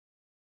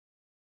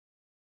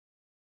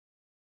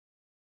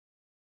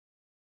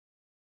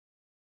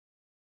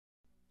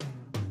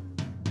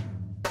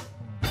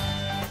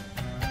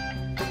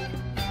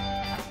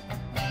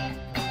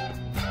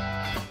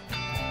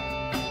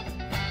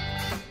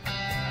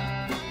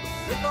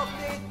With all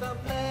faith I'm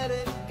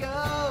letting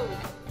go.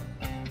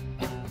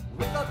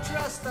 With all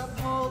trust I'm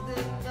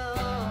holding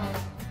on.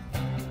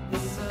 The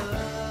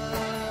substance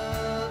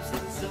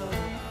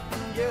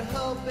of your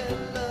hope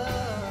and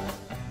love.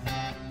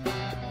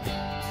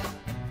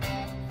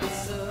 The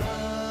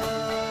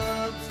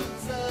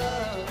substance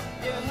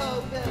of your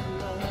hope and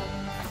love.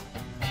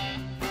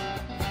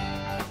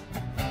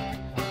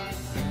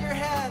 In your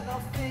hand I'll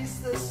face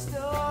the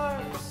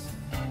storms.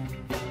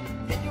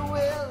 In your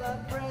will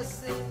I'm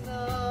pressing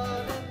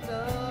on and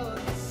on.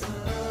 The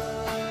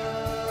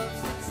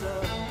substance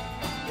of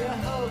your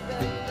hope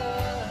and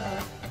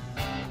love.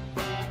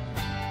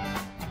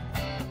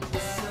 The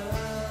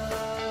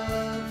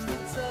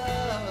substance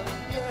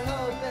of your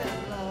hope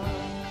and love.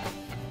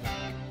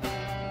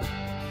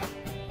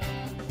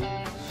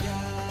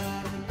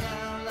 Shining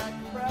down like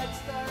a bright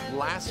star in the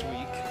Last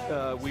week,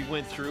 we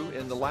went through,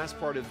 in the last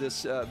part of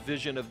this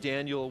vision of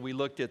Daniel, we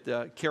looked at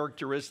the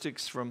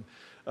characteristics from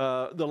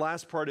the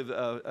last part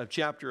of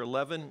chapter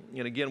 11.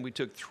 And again, we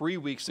took 3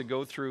 weeks to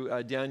go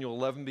through Daniel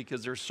 11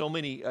 because there's so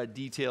many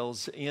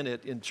details in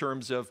it in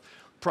terms of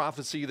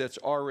prophecy that's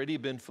already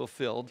been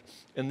fulfilled.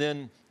 And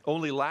then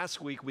only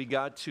last week we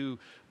got to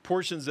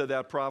portions of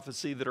that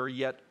prophecy that are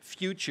yet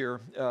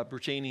future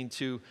pertaining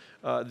to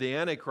the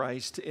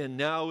Antichrist. And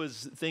now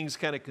as things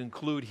kind of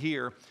conclude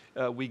here,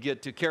 we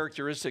get to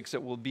characteristics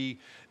that will be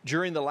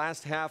during the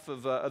last half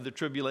of the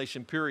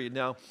tribulation period.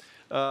 Now,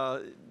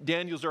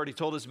 Daniel's already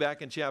told us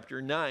back in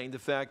chapter 9 the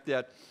fact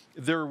that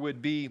there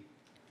would be,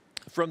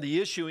 from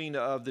the issuing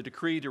of the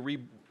decree to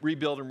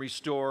rebuild and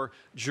restore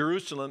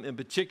Jerusalem, in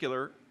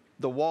particular,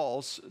 the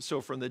walls, so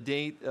from the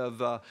date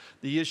of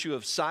the issue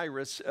of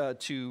Cyrus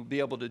to be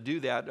able to do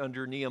that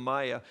under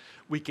Nehemiah,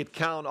 we could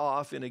count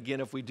off, and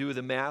again, if we do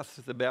the math,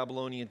 the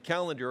Babylonian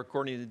calendar,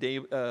 according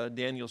to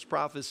Daniel's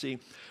prophecy,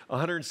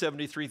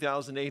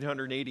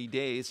 173,880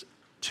 days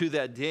to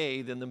that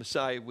day, then the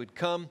Messiah would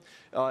come.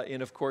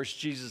 And of course,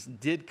 Jesus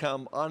did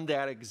come on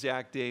that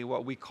exact day,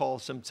 what we call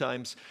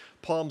sometimes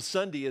Palm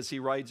Sunday, as he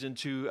rides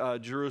into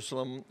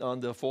Jerusalem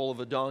on the foal of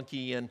a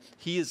donkey. And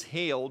he is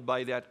hailed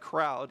by that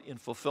crowd in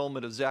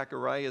fulfillment of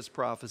Zechariah's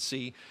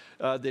prophecy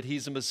that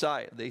he's a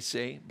Messiah. They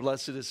say,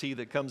 "Blessed is he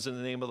that comes in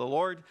the name of the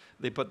Lord."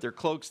 They put their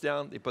cloaks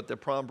down. They put their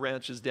palm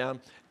branches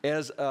down,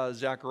 as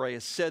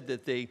Zechariah said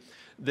that they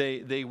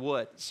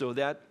would. So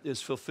that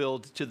is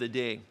fulfilled to the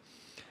day.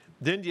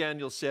 Then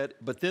Daniel said,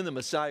 but then the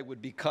Messiah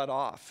would be cut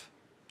off.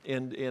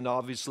 And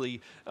obviously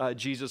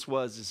Jesus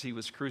was, as he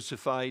was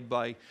crucified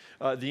by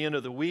the end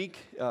of the week,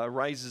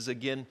 rises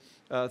again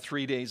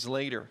 3 days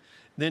later.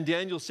 Then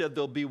Daniel said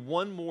there'll be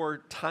one more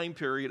time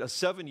period, a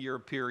 7-year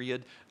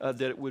period,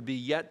 that it would be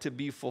yet to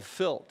be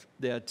fulfilled,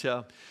 that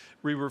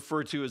we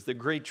refer to as the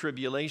Great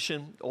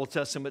Tribulation. Old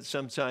Testament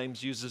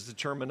sometimes uses the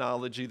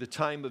terminology, the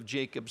time of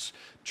Jacob's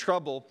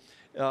trouble.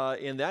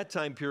 In that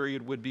time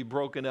period would be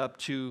broken up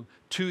to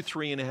 2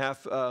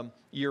 3.5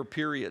 year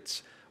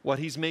periods. What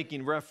he's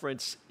making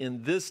reference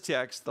in this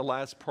text, the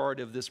last part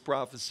of this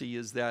prophecy,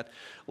 is that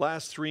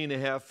last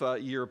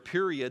 3.5 year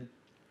period.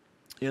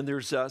 And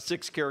there's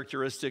 6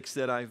 characteristics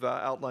that I've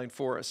outlined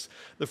for us.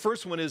 The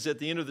first one is at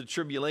the end of the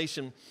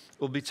tribulation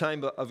will be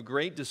time of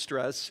great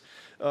distress.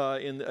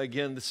 And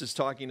again, this is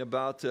talking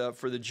about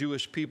for the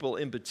Jewish people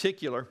in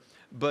particular.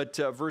 But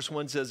verse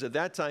 1 says, at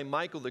that time,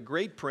 Michael, the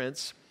great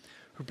prince,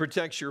 who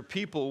protects your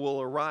people, will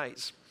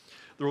arise.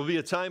 There will be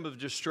a time of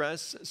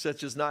distress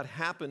such as not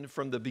happened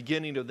from the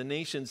beginning of the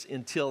nations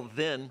until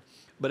then.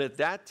 But at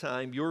that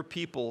time, your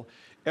people,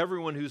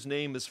 everyone whose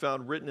name is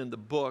found written in the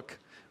book,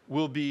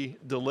 will be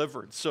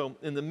delivered. So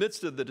in the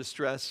midst of the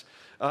distress,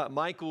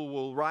 Michael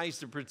will rise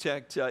to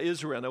protect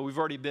Israel. Now, we've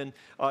already been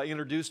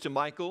introduced to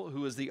Michael,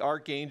 who is the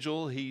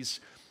archangel. He is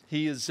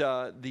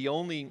the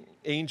only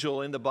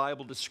angel in the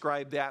Bible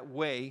described that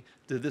way,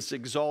 to this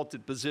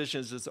exalted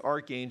position as the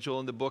archangel.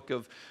 In the book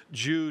of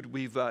Jude,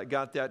 we've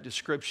got that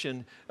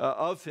description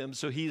of him.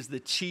 So he's the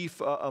chief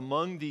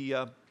among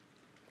the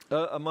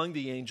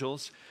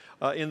angels.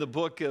 In the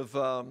book of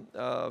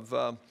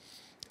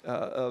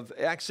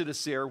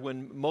Exodus there,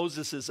 when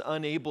Moses is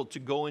unable to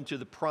go into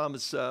the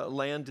promised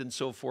land and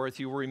so forth,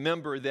 you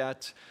remember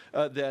that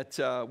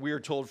we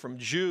are told from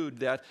Jude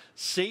that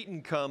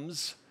Satan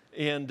comes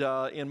and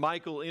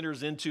Michael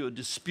enters into a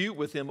dispute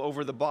with him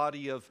over the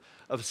body of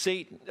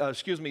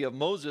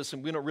Moses,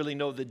 and we don't really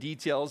know the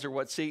details or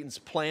what Satan's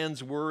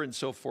plans were and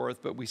so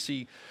forth, but we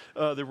see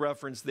the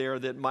reference there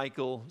that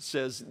Michael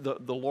says,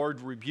 the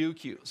Lord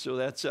rebuke you. So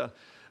that's a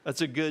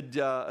good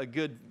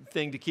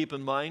thing to keep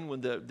in mind when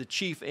the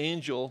chief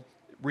angel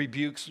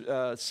rebukes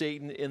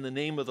Satan in the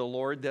name of the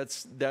Lord.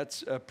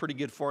 That's a pretty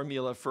good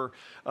formula for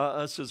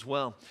us as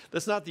well.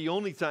 That's not the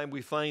only time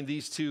we find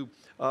these two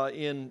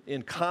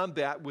in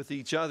combat with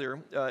each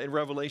other. In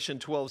Revelation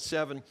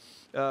 12:7,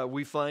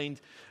 we find,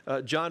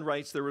 John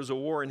writes, there was a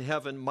war in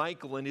heaven.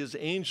 Michael and his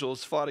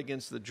angels fought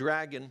against the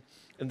dragon,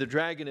 and the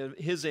dragon and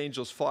his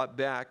angels fought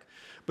back.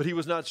 But he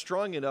was not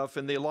strong enough,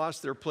 and they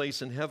lost their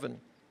place in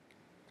heaven.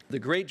 The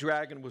great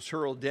dragon was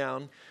hurled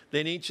down, the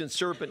ancient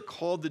serpent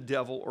called the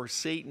devil, or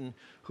Satan,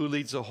 who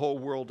leads the whole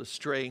world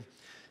astray.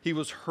 he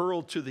was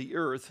hurled to the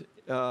earth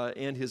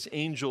and his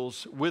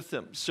angels with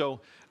him.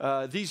 So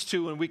these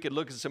two, and we could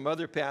look at some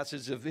other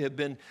passages, have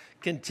been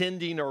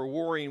contending or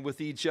warring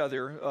with each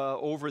other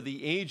over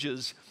the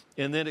ages,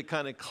 and then it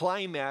kind of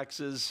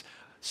climaxes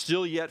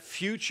still yet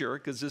future,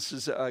 because this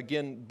is,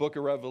 again, book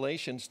of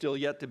Revelation, still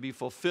yet to be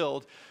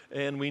fulfilled.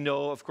 And we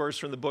know, of course,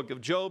 from the book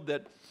of Job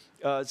that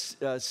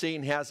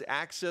Satan has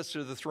access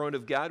to the throne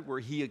of God, where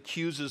he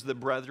accuses the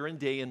brethren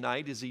day and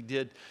night, as he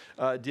did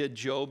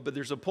Job. But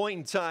there's a point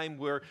in time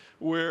where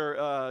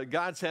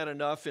God's had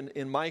enough,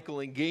 and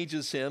Michael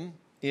engages him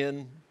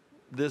in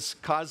this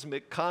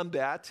cosmic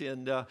combat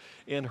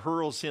and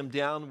hurls him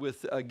down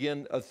with,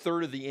 again, a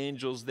third of the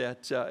angels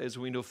that, as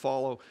we know,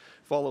 follow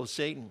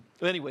Satan.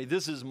 Anyway,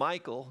 this is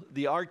Michael,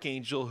 the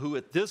archangel, who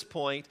at this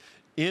point,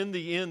 in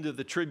the end of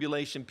the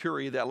tribulation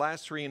period, that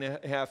last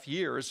 3.5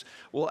 years,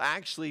 will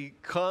actually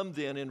come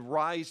then and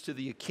rise to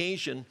the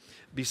occasion,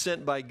 be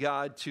sent by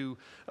God to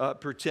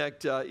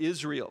protect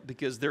Israel,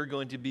 because they're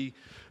going to be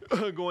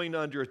going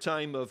under a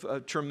time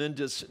of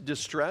tremendous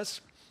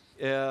distress,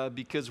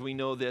 because we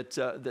know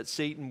that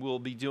Satan will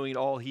be doing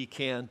all he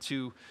can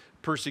to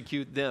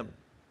persecute them.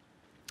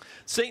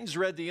 Satan's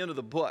read the end of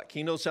the book.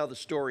 He knows how the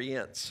story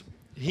ends.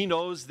 He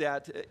knows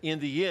that in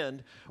the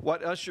end,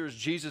 what ushers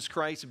Jesus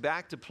Christ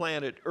back to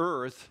planet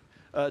Earth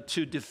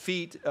to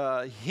defeat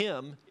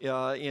him,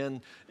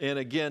 and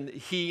again,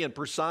 he and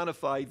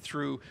personified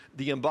through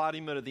the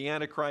embodiment of the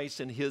Antichrist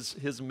and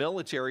his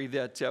military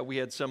that we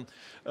had some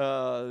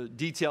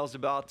details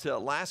about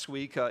last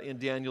week in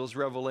Daniel's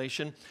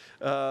Revelation.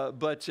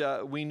 But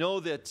we know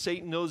that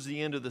Satan knows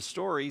the end of the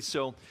story,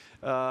 so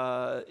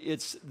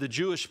it's the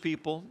Jewish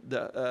people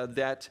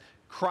that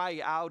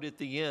cry out at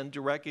the end to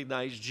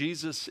recognize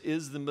Jesus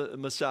is the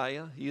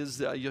Messiah. He is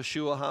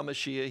Yeshua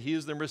HaMashiach. He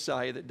is the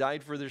Messiah that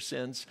died for their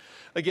sins.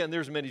 Again,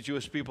 there's many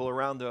Jewish people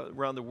around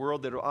the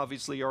world that have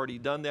obviously already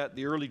done that.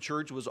 The early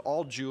church was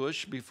all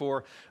Jewish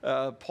before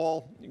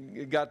Paul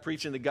got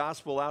preaching the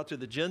gospel out to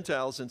the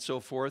Gentiles and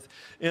so forth.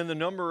 And the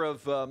number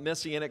of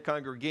Messianic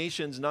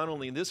congregations, not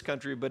only in this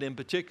country, but in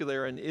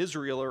particular in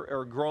Israel,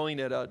 are growing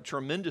at a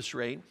tremendous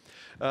rate.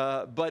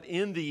 But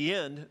in the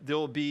end, there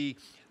will be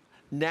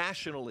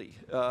nationally,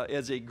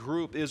 as a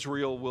group,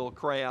 Israel will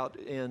cry out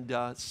and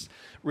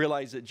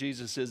realize that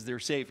Jesus is their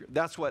Savior.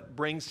 That's what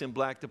brings him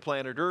back to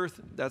planet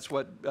Earth. That's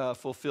what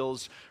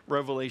fulfills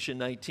Revelation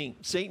 19.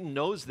 Satan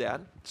knows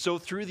that. So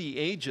through the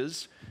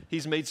ages,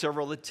 he's made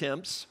several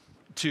attempts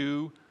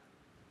to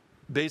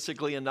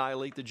basically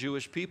annihilate the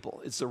Jewish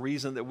people. It's the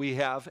reason that we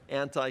have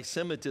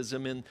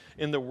anti-Semitism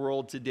in the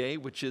world today,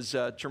 which is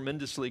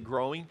tremendously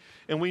growing.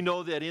 And we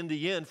know that in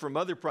the end, from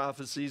other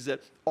prophecies,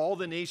 that all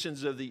the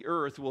nations of the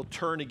earth will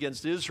turn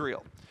against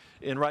Israel.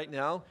 And right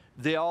now,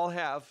 they all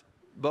have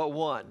but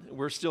one.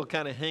 We're still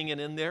kind of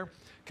hanging in there,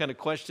 kind of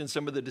question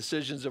some of the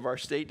decisions of our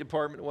State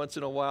Department once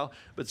in a while.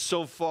 But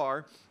so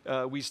far,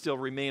 we still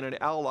remain an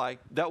ally.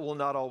 That will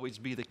not always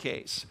be the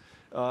case.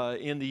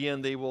 In the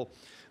end, they will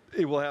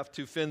have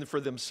to fend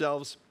for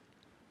themselves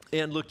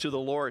and look to the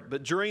Lord.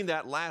 But during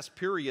that last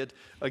period,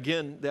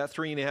 again, that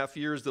 3.5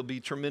 years, there'll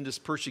be tremendous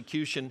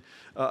persecution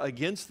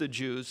against the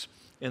Jews.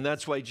 And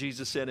that's why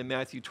Jesus said in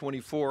Matthew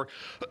 24,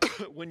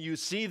 when you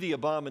see the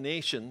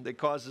abomination that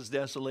causes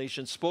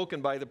desolation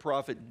spoken by the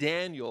prophet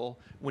Daniel,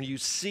 when you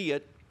see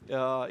it,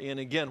 and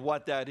again,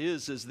 what that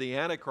is the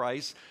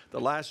Antichrist,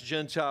 the last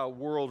Gentile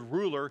world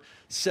ruler,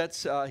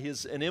 sets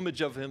an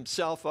image of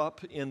himself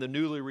up in the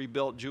newly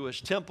rebuilt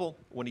Jewish temple.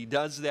 When he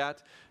does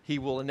that, he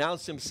will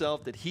announce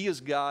himself that he is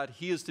God,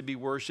 he is to be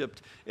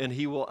worshipped, and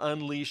he will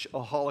unleash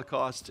a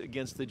Holocaust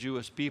against the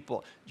Jewish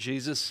people.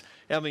 Jesus,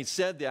 having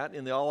said that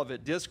in the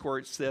Olivet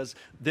Discourse, says,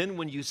 then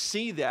when you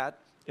see that,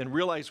 and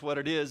realize what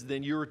it is,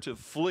 then you're to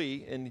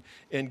flee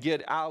and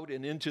get out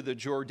and into the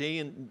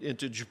Jordan,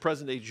 into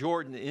present-day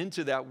Jordan,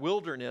 into that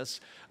wilderness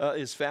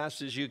as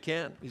fast as you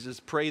can. He says,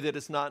 pray that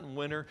it's not in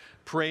winter.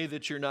 Pray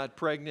that you're not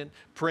pregnant.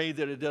 Pray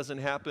that it doesn't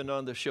happen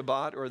on the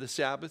Shabbat or the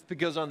Sabbath,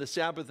 because on the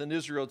Sabbath in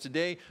Israel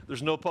today,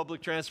 there's no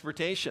public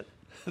transportation.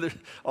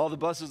 All the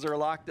buses are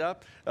locked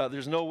up.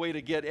 There's no way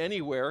to get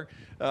anywhere.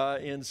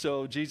 And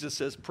so Jesus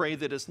says, pray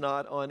that it's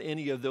not on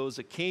any of those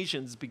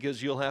occasions,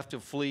 because you'll have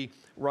to flee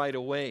right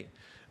away.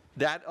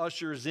 That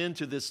ushers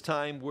into this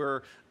time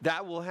where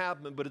that will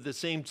happen, but at the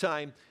same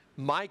time,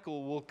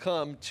 Michael will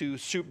come to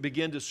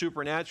begin to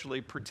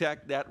supernaturally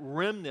protect that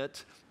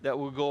remnant that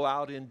will go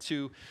out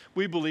into,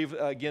 we believe,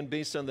 again,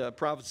 based on the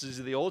prophecies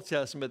of the Old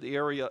Testament, the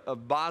area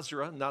of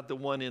Basra, not the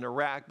one in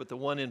Iraq, but the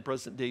one in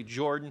present-day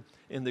Jordan.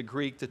 In the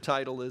Greek, the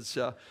title is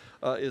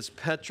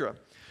Petra.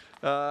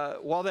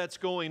 While that's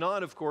going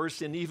on, of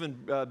course, and even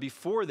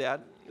before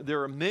that,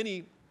 there'll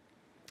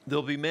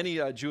be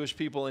many Jewish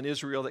people in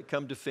Israel that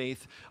come to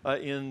faith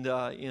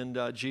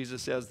in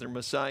Jesus as their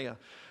Messiah.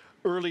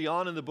 Early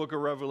on in the book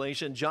of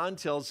Revelation, John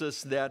tells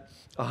us that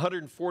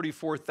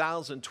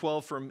 144,000,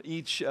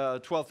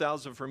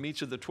 12,000 from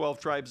each of the 12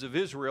 tribes of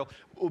Israel,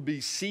 will be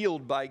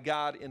sealed by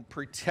God and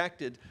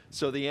protected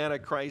so the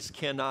Antichrist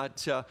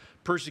cannot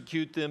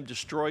persecute them,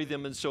 destroy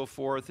them, and so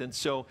forth. And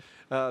so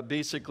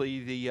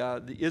basically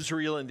the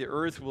Israel and the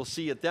earth will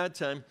see at that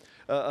time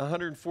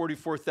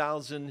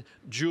 144,000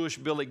 Jewish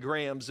Billy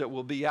Grahams that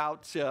will be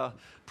out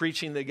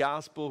preaching the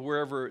gospel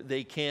wherever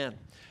they can.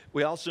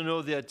 We also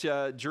know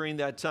that during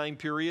that time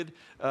period,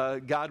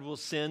 God will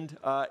send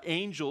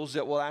angels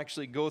that will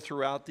actually go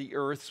throughout the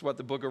earth. It's what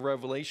the book of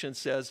Revelation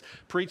says,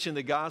 preaching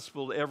the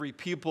gospel to every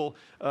people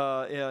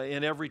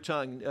in every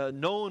tongue.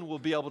 No one will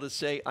be able to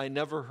say, I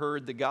never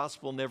heard the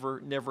gospel,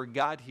 never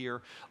got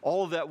here.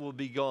 All of that will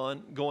be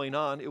going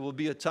on. It will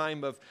be a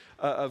time of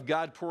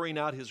God pouring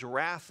out his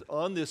wrath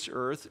on this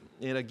earth.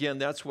 And again,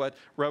 that's what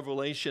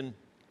Revelation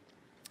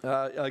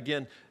 4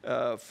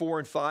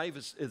 and 5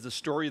 is the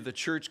story of the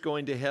church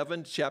going to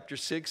heaven. Chapter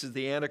 6 is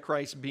the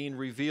Antichrist being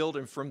revealed.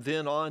 And from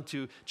then on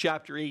to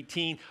chapter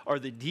 18 are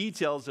the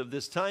details of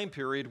this time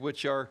period,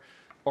 which are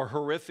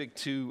horrific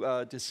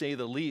to say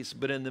the least.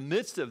 But in the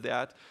midst of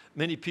that,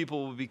 many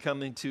people will be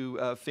coming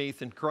to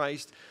faith in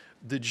Christ.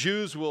 The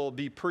Jews will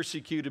be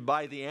persecuted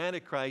by the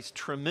Antichrist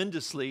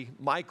tremendously.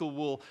 Michael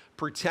will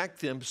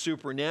protect them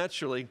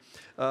supernaturally,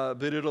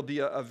 but it'll be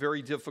a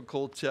very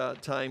difficult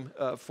time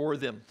for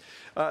them.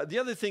 The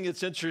other thing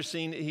that's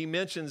interesting, he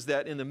mentions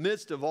that in the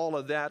midst of all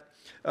of that,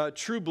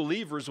 true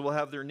believers will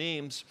have their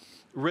names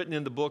written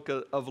in the book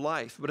of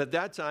life. But at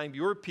that time,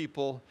 your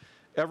people,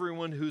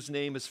 everyone whose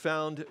name is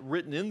found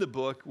written in the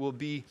book, will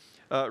be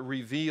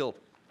revealed.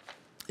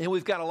 And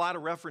we've got a lot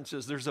of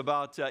references. There's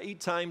about 8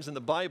 times in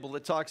the Bible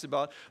that talks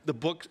about the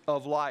book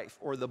of life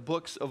or the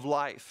books of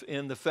life.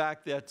 And the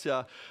fact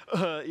that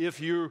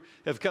if you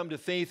have come to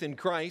faith in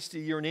Christ,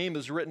 your name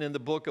is written in the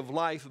book of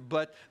life,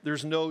 but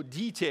there's no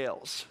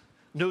details.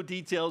 No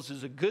details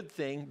is a good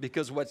thing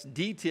because what's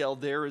detailed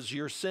there is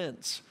your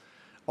sins.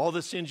 All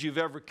the sins you've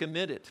ever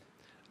committed.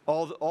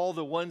 All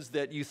the ones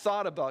that you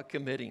thought about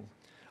committing.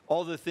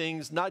 All the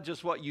things, not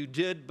just what you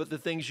did, but the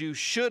things you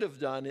should have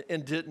done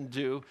and didn't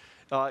do.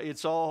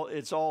 It's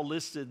all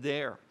listed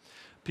there.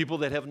 People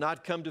that have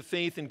not come to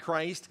faith in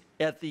Christ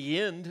at the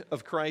end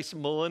of Christ's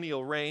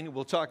millennial reign,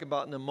 we'll talk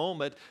about in a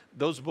moment,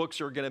 those books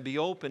are going to be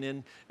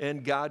open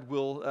and God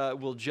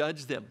will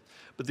judge them.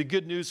 But the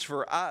good news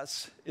for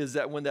us is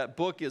that when that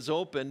book is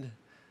opened,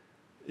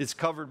 it's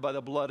covered by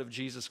the blood of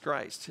Jesus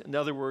Christ. In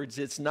other words,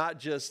 it's not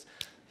just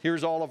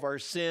here's all of our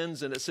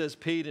sins, and it says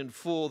paid in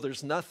full.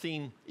 There's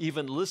nothing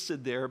even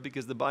listed there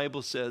because the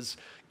Bible says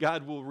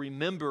God will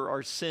remember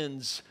our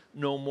sins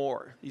no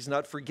more. He's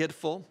not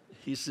forgetful.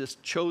 He's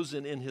just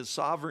chosen in his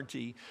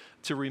sovereignty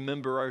to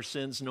remember our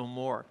sins no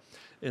more.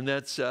 And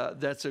that's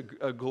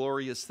a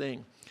glorious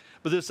thing.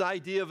 But this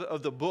idea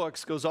of the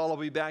books goes all the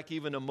way back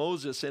even to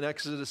Moses in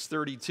Exodus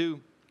 32.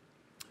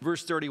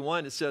 Verse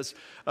 31, it says,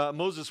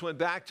 Moses went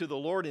back to the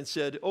Lord and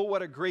said, "Oh,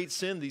 what a great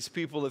sin these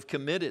people have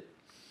committed.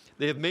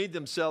 They have made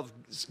themselves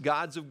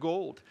gods of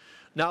gold.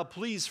 Now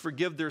please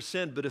forgive their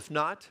sin, but if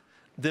not,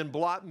 then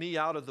blot me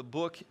out of the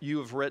book you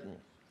have written."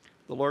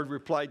 The Lord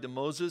replied to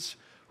Moses,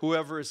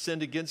 "Whoever has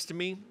sinned against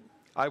me,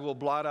 I will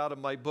blot out of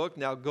my book.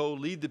 Now go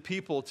lead the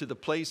people to the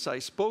place I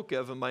spoke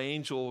of, and my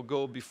angel will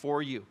go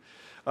before you."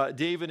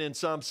 David in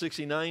Psalm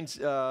 69,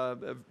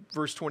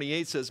 verse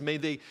 28 says, "May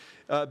they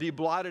be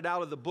blotted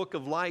out of the book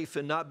of life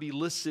and not be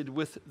listed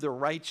with the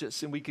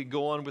righteous." And we could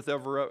go on with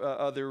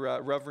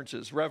other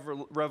references.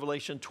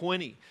 Revelation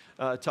 20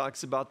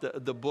 talks about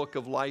the book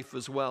of life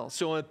as well.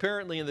 So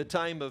apparently in the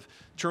time of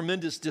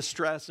tremendous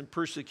distress and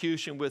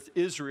persecution with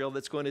Israel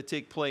that's going to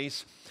take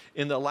place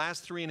in the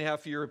last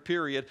 3.5-year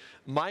period,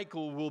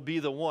 Michael will be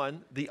the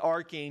one, the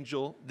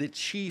archangel, the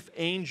chief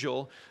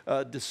angel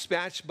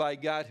dispatched by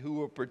God who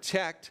will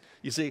protect.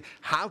 You say,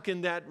 how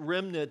can that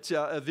remnant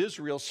of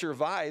Israel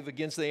survive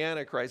against the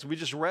Antichrist? We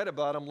just read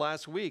about him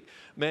last week.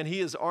 Man, he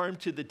is armed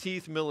to the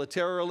teeth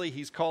militarily.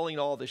 He's calling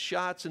all the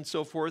shots and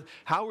so forth.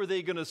 How are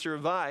they going to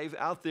survive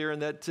out there in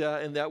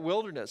that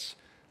wilderness?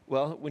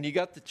 Well, when you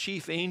got the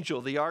chief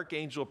angel, the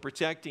archangel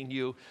protecting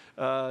you,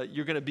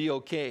 you're going to be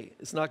okay.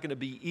 It's not going to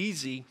be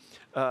easy,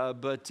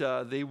 but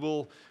they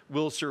will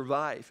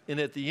survive. And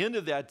at the end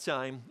of that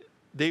time,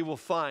 they will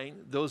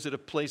find, those that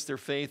have placed their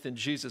faith in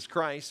Jesus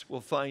Christ will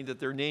find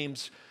that their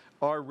names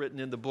are written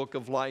in the book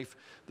of life.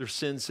 Their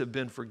sins have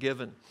been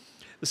forgiven.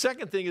 The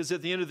second thing is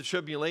at the end of the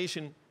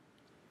tribulation,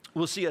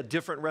 we'll see a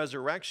different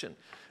resurrection.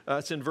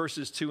 It's in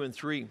verses 2 and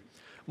 3.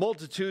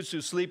 Multitudes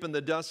who sleep in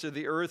the dust of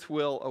the earth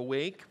will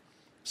awake,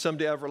 some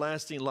to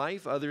everlasting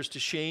life, others to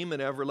shame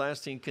and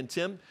everlasting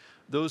contempt.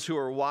 Those who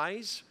are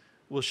wise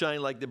will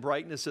shine like the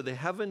brightness of the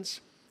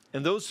heavens,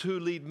 and those who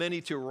lead many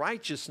to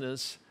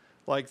righteousness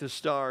like the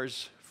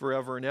stars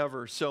forever and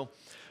ever. So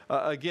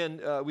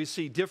again, we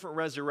see different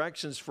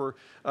resurrections for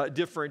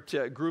different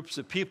groups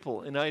of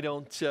people. And I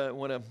don't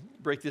want to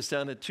break this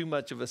down into too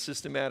much of a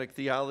systematic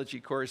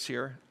theology course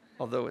here,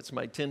 although it's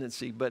my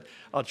tendency, but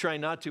I'll try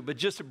not to. But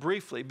just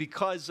briefly,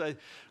 because I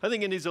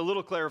think it needs a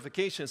little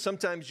clarification.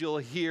 Sometimes you'll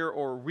hear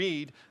or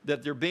read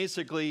that there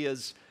basically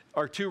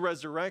are two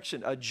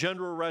resurrections, a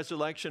general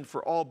resurrection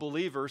for all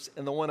believers,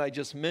 and the one I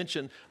just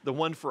mentioned, the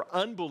one for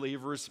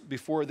unbelievers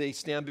before they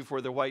stand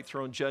before the white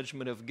throne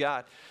judgment of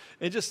God.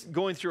 And just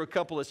going through a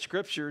couple of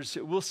scriptures,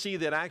 we'll see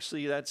that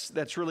actually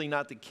that's really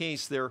not the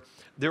case.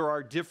 There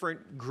are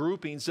different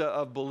groupings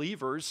of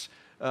believers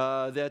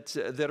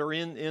that are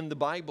in the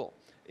Bible.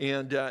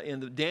 And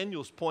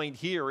Daniel's point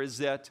here is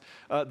that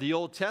the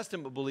Old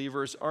Testament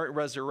believers aren't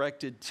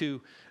resurrected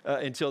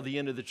until the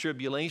end of the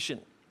tribulation.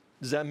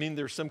 Does that mean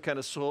there's some kind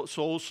of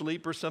soul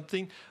sleep or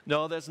something?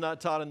 No, that's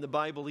not taught in the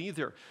Bible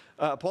either.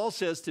 Paul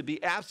says to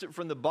be absent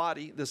from the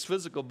body, this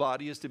physical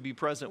body, is to be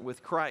present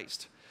with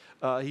Christ.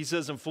 He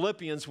says in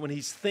Philippians, when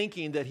he's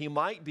thinking that he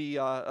might be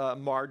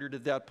martyred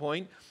at that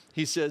point,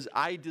 he says,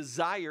 I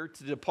desire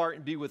to depart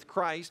and be with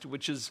Christ,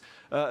 which is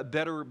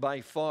better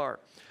by far.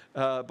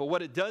 But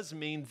what it does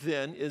mean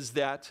then is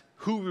that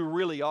who we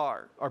really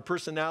are, our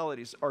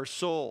personalities, our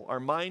soul, our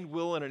mind,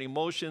 will, and our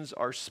emotions,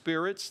 our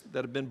spirits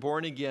that have been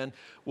born again,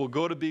 will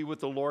go to be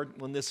with the Lord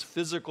when this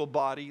physical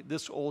body,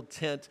 this old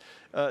tent,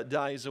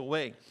 dies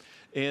away.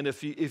 And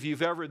if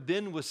you've ever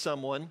been with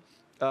someone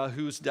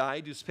who's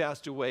died, who's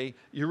passed away,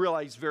 you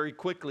realize very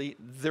quickly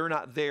they're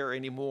not there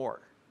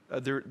anymore.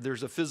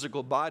 There's a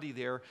physical body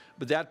there,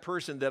 but that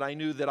person that I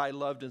knew, that I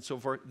loved and so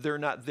forth, they're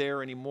not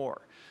there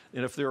anymore.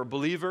 And if they're a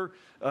believer,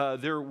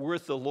 they're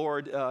with the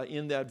Lord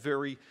in that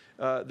very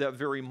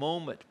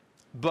moment.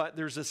 But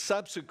there's a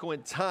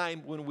subsequent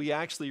time when we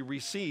actually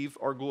receive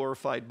our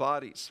glorified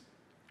bodies.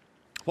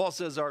 Paul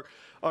says our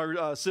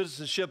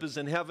citizenship is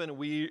in heaven, and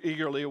we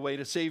eagerly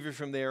await a Savior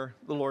from there,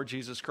 the Lord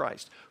Jesus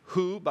Christ,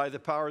 who, by the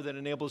power that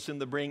enables him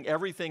to bring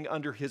everything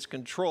under his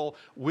control,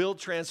 will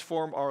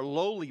transform our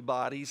lowly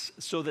bodies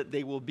so that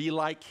they will be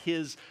like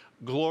his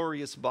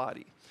glorious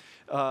body.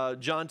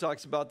 John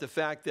talks about the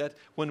fact that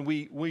when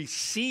we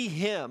see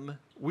him,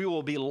 we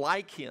will be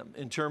like him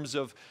in terms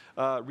of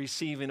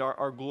receiving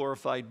our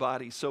glorified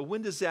body. So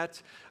when does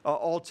that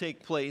all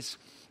take place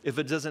if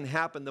it doesn't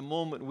happen the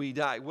moment we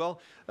die? Well,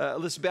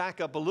 let's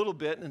back up a little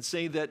bit and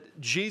say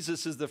that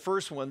Jesus is the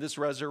first one, this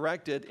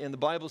resurrected, and the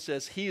Bible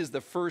says he is the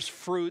first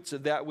fruits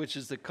of that which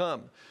is to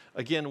come.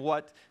 Again,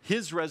 what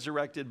his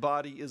resurrected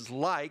body is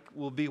like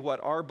will be what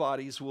our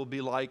bodies will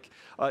be like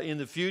in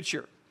the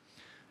future.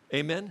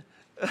 Amen?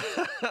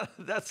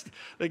 That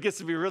gets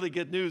to be really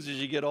good news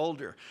as you get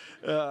older.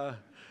 So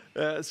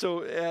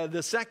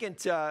the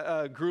second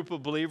group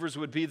of believers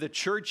would be the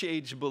church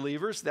age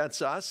believers. That's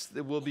us,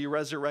 that will be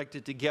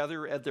resurrected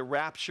together at the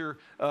rapture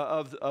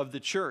of the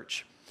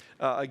church.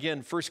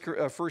 Again, 1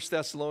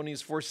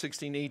 Thessalonians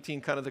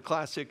 4:16-18, kind of the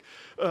classic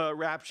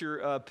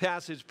rapture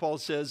passage. Paul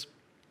says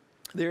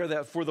there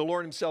that for the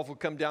Lord himself will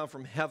come down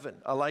from heaven.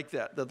 I like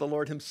that the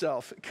Lord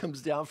himself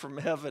comes down from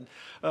heaven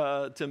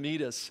to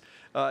meet us.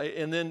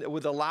 And then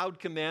with a loud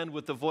command,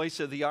 with the voice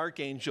of the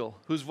archangel.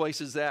 Whose voice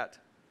is that?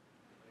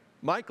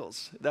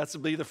 Michael's. That's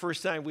will be the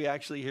first time we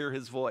actually hear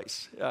his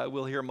voice.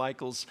 We'll hear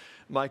Michael's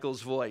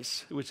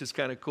voice, which is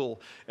kind of cool.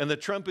 And the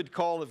trumpet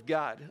call of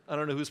God. I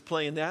don't know who's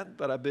playing that,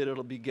 but I bet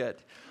it'll be good.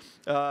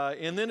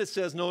 And then it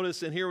says,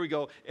 notice, and here we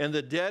go, and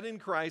the dead in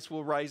Christ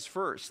will rise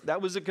first.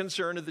 That was a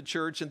concern of the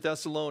church in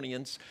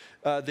Thessalonians.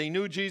 They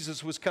knew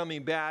Jesus was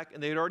coming back,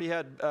 and they had already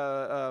had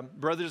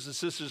brothers and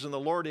sisters in the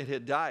Lord that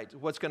had died.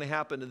 What's going to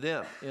happen to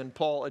them? And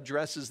Paul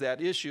addresses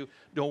that issue.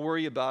 Don't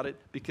worry about it,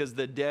 because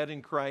the dead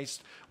in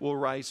Christ will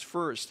rise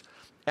first.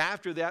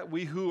 After that,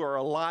 we who are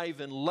alive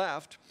and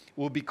left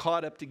will be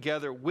caught up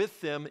together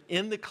with them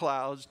in the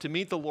clouds to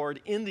meet the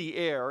Lord in the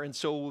air, and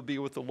so we'll be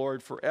with the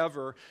Lord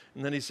forever.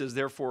 And then he says,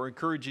 therefore,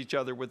 encourage each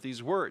other with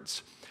these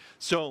words.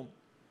 So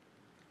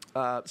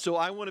I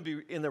want to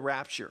be in the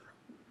rapture,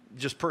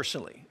 just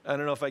personally. I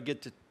don't know if we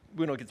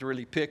don't get to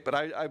really pick, but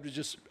I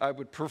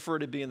would prefer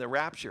to be in the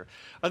rapture.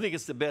 I think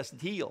it's the best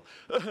deal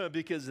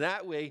because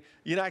that way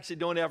you actually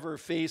don't ever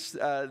face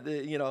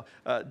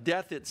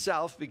death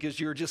itself, because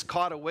you're just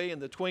caught away in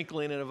the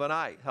twinkling of an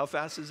eye. How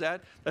fast is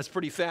that? That's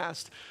pretty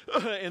fast.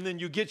 And then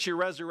you get your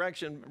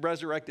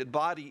resurrected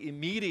body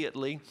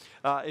immediately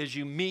as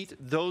you meet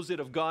those that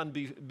have gone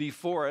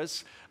before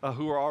us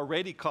who are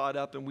already caught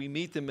up, and we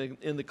meet them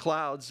in the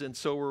clouds, and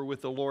so we're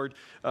with the Lord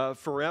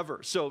forever.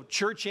 So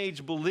church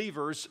age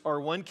believers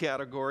are one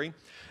category.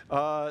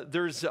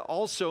 There's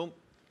also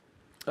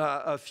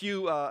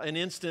an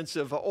instance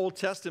of Old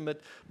Testament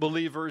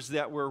believers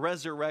that were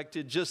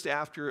resurrected just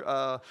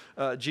after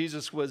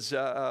Jesus was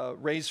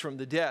raised from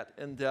the dead.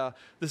 And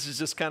this is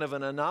just kind of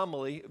an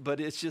anomaly, but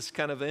it's just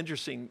kind of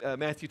interesting.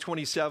 Matthew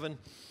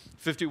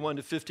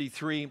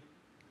 27:51-53.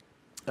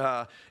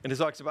 And it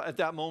talks about at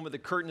that moment the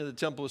curtain of the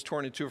temple was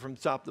torn in two from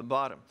top to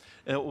bottom.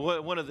 And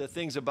one of the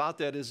things about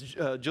that is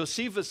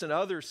Josephus and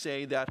others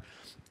say that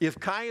if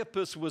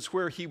Caiaphas was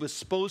where he was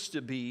supposed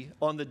to be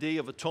on the Day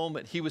of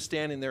Atonement, he was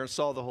standing there and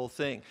saw the whole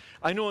thing.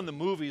 I know in the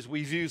movies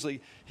he's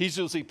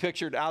usually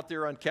pictured out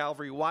there on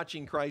Calvary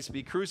watching Christ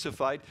be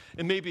crucified,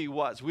 and maybe he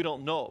was. We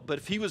don't know. But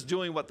if he was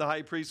doing what the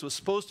high priest was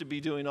supposed to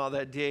be doing all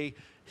that day,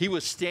 he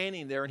was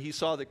standing there and he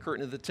saw the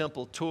curtain of the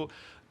temple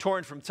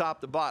torn from top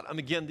to bottom.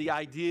 Again, the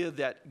idea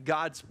that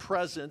God's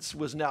presence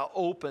was now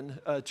open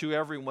to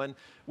everyone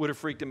would have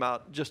freaked him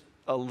out just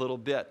a little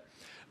bit.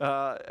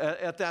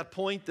 At that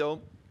point,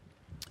 though,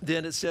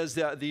 then it says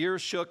that the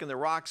earth shook and the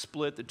rocks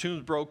split, the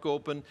tombs broke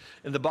open,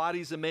 and the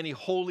bodies of many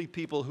holy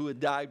people who had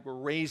died were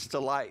raised to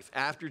life.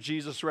 After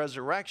Jesus'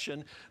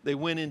 resurrection, they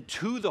went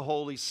into the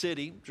holy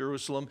city,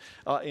 Jerusalem,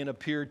 and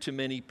appeared to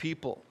many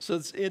people. So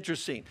it's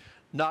interesting.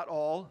 Not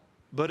all,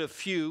 but a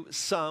few,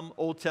 some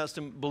Old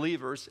Testament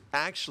believers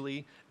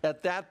actually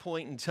at that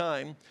point in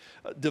time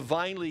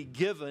divinely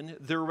given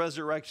their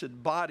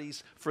resurrected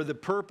bodies for the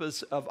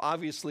purpose of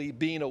obviously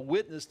being a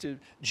witness to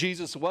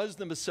Jesus was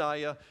the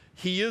Messiah,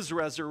 he is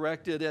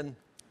resurrected, and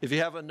if you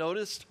haven't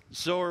noticed,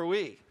 so are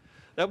we.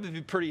 That would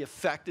be pretty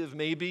effective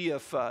maybe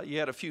if you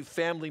had a few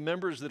family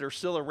members that are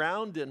still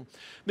around and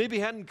maybe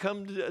hadn't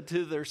come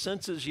to their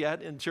senses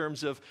yet in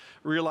terms of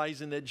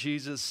realizing that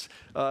Jesus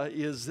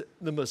is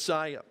the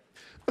Messiah.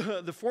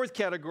 The fourth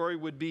category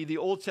would be the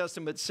Old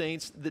Testament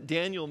saints that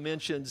Daniel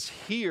mentions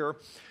here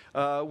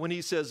when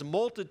he says,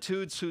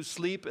 multitudes who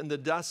sleep in the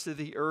dust of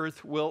the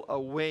earth will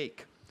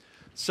awake,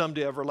 some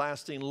to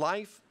everlasting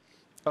life,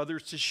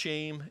 others to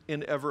shame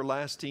and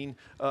everlasting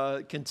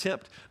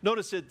contempt.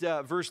 Notice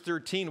at verse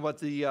 13 what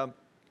the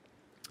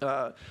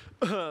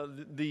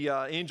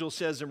angel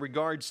says in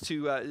regards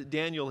to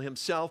Daniel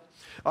himself.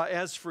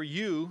 As for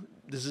you,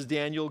 this is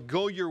Daniel,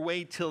 go your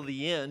way till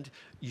the end,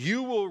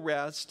 you will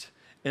rest.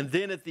 And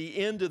then at the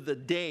end of the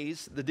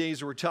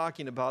days we're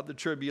talking about, the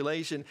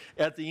tribulation,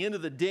 at the end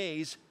of the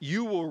days,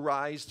 you will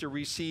rise to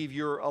receive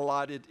your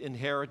allotted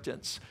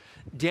inheritance.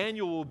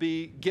 Daniel will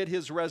get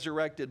his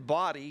resurrected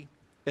body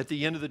at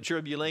the end of the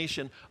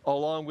tribulation,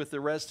 along with the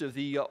rest of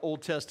the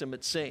Old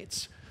Testament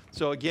saints.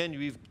 So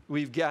again,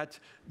 we've got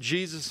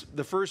Jesus,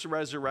 the first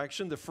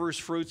resurrection, the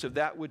first fruits of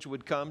that which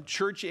would come,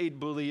 church-age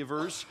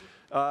believers,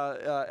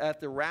 at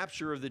the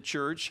rapture of the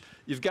church.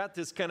 You've got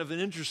this kind of an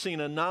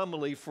interesting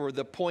anomaly for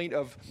the point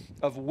of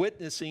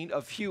witnessing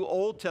a few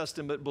Old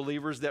Testament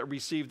believers that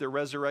received their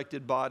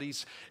resurrected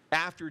bodies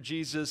after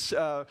Jesus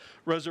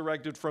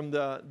resurrected from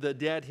the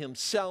dead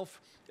himself.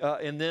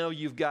 And now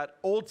you've got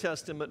Old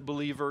Testament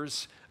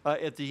believers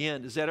at the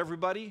end. Is that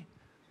everybody?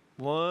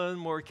 One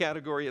more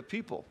category of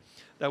people.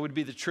 That would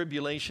be the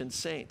tribulation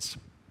saints.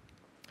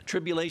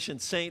 Tribulation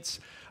saints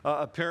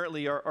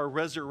apparently are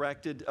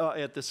resurrected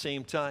at the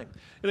same time.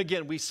 And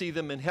again, we see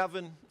them in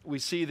heaven. We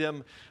see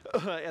them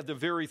at the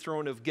very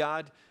throne of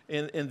God.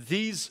 And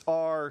these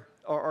are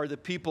the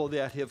people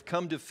that have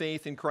come to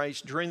faith in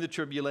Christ during the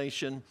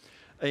tribulation.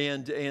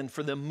 And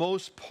for the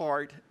most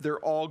part, they're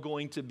all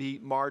going to be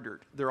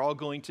martyred. They're all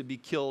going to be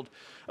killed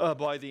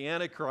by the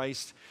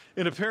Antichrist.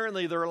 And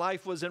apparently their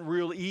life wasn't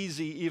real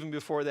easy even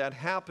before that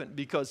happened,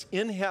 because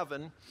in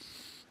heaven,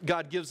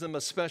 God gives them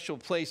a special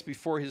place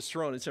before his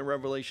throne. It's in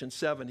Revelation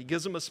 7. He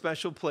gives them a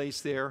special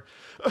place there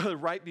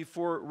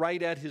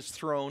right at his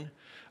throne.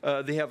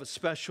 They have a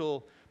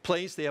special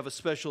place. They have a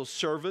special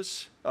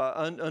service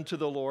unto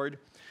the Lord.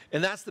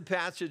 And that's the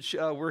passage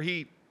where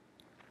he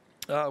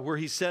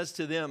says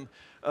to them,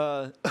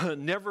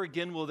 never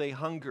again will they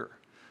hunger.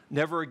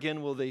 Never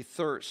again will they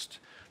thirst.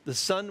 The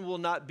sun will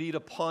not beat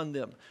upon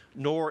them,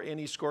 nor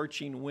any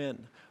scorching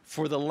wind.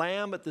 For the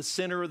Lamb at the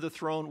center of the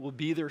throne will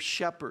be their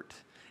shepherd,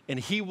 and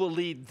he will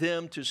lead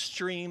them to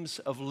streams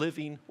of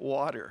living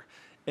water,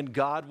 and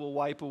God will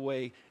wipe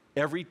away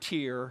every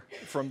tear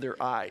from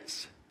their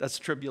eyes. That's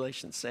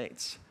tribulation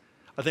saints.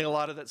 I think a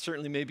lot of that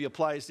certainly maybe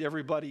applies to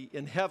everybody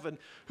in heaven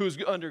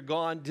who's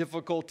undergone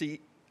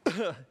difficulty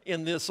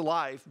in this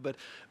life, but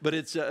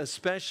it's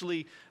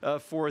especially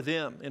for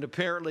them. And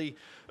apparently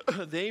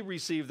they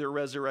receive their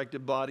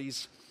resurrected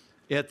bodies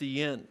at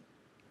the end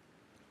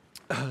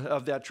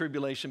of that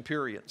tribulation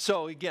period.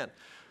 So again,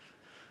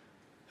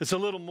 it's a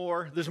little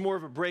more, there's more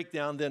of a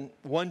breakdown than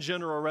one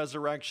general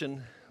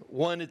resurrection,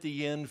 one at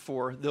the end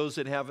for those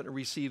that haven't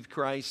received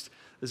Christ.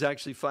 There's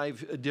actually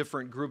 5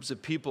 different groups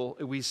of people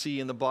we see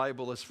in the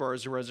Bible as far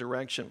as the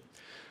resurrection.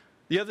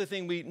 The other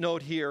thing we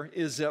note here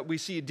is that we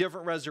see a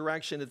different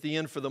resurrection at the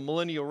end for the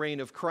millennial reign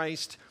of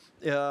Christ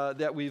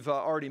that we've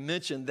already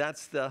mentioned.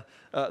 That's the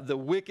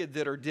wicked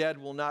that are dead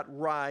will not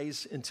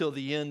rise until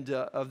the end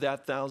of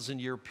that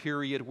 1,000-year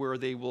period where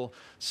they will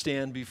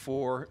stand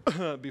before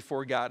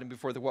God and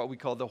before what we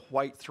call the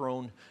white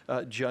throne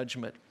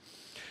judgment.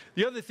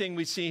 The other thing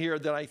we see here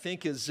that I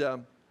think is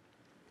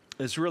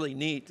really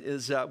neat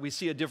is we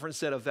see a different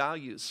set of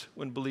values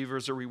when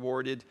believers are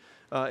rewarded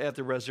at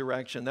the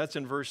resurrection. That's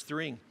in verse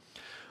 3.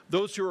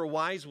 Those who are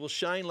wise will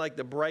shine like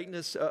the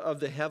brightness of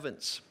the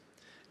heavens,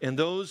 and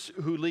those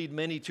who lead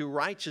many to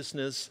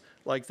righteousness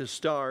like the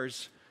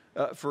stars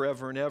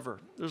forever and ever.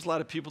 There's a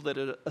lot of people that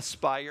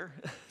aspire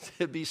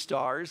to be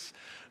stars,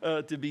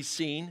 to be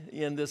seen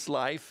in this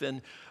life,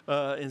 and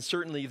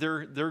certainly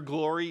their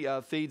glory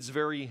fades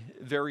very,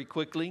 very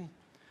quickly.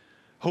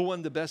 Who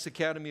won the Best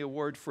Academy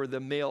Award for the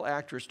male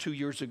actress 2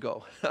 years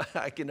ago?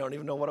 I don't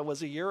even know what it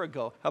was a year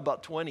ago. How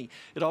about 20?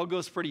 It all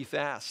goes pretty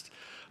fast.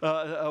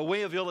 A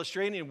way of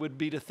illustrating it would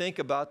be to think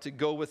about, to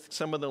go with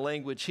some of the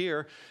language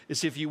here,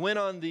 is if you went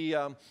on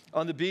the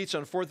beach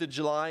on 4th of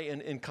July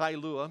in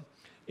Kailua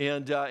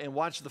and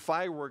watched the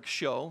fireworks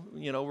show.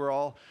 You know, we're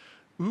all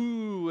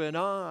ooh and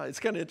ah. It's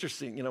kind of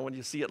interesting, you know, when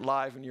you see it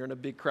live and you're in a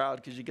big crowd,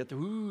 because you get the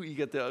ooh, you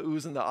get the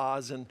oohs and the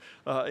ahs and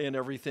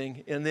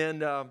everything. And then,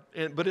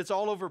 but it's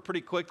all over pretty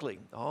quickly.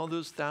 All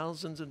those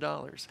thousands of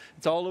dollars,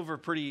 it's all over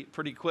pretty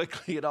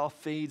quickly. It all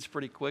fades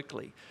pretty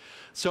quickly.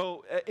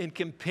 So in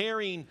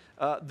comparing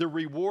the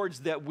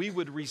rewards that we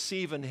would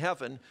receive in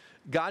heaven,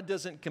 God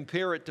doesn't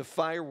compare it to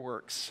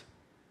fireworks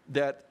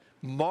that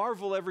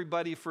marvel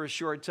everybody for a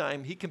short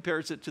time. He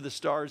compares it to the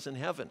stars in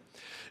heaven.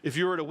 If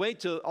you were to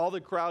wait till all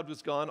the crowd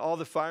was gone, all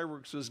the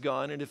fireworks was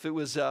gone, and if it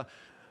was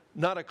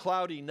not a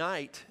cloudy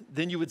night,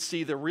 then you would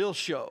see the real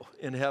show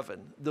in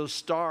heaven, those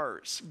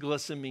stars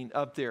glistening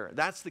up there.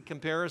 That's the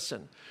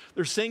comparison.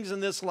 There's things in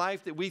this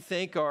life that we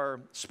think are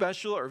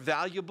special or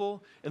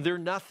valuable, and they're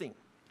nothing.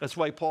 That's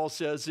why Paul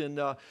says in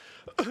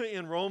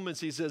Romans,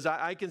 he says,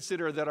 I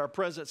consider that our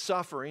present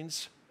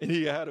sufferings, and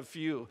he had a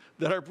few,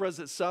 that our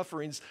present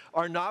sufferings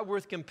are not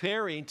worth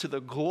comparing to the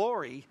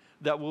glory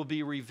that will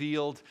be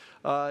revealed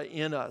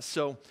in us.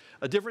 So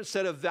a different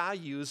set of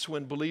values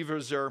when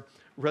believers are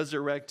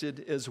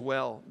resurrected as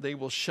well. They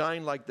will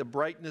shine like the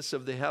brightness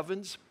of the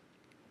heavens.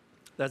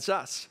 That's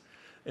us.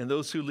 And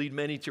those who lead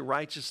many to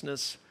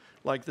righteousness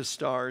like the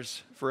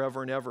stars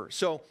forever and ever.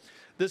 So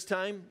this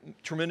time,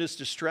 tremendous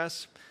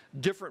distress,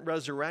 different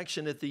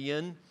resurrection at the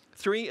end.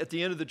 3, at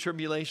the end of the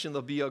tribulation,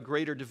 there'll be a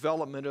greater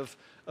development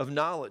of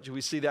knowledge.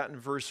 We see that in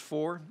verse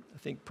 4. I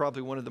think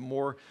probably one of the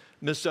more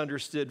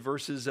misunderstood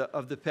verses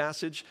of the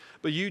passage.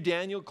 But you,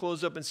 Daniel,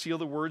 close up and seal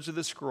the words of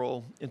the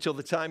scroll until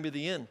the time of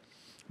the end.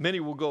 Many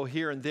will go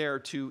here and there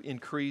to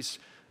increase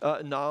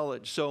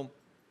knowledge. So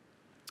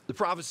the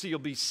prophecy will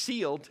be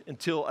sealed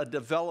until a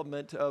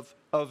development of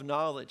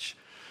knowledge.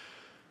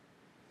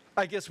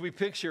 I guess we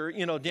picture,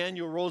 you know,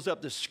 Daniel rolls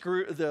up the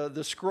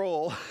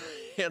scroll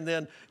and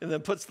then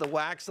puts the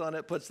wax on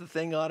it, puts the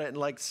thing on it, and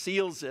like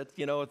seals it,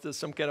 you know, with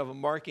some kind of a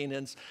marking,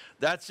 and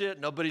that's it.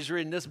 Nobody's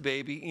reading this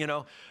baby, you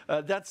know.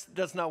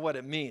 That's not what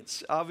it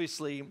means.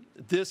 Obviously,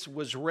 this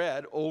was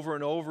read over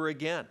and over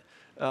again.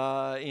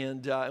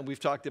 And we've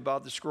talked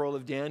about the scroll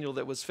of Daniel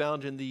that was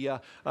found in the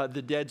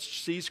Dead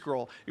Sea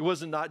Scroll. It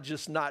wasn't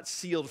not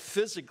sealed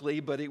physically,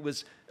 but it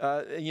was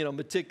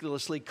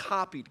meticulously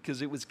copied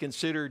because it was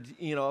considered,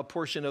 you know, a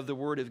portion of the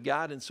Word of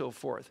God and so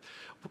forth.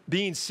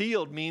 Being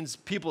sealed means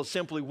people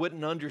simply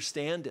wouldn't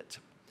understand it.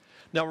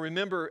 Now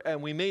remember,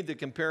 and we made the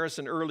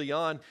comparison early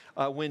on,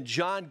 when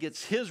John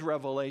gets his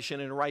revelation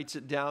and writes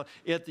it down,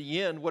 at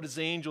the end, what does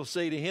the angel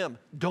say to him?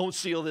 Don't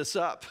seal this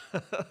up.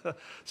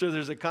 So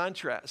there's a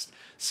contrast.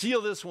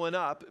 Seal this one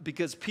up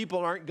because people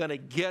aren't going to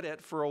get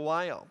it for a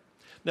while.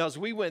 Now, as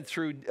we went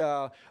through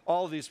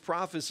all of these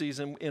prophecies,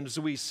 and as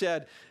we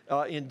said,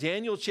 in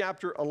Daniel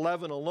chapter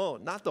 11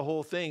 alone, not the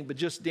whole thing, but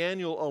just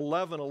Daniel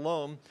 11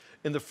 alone,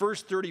 in the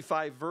first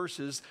 35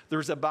 verses,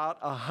 there's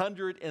about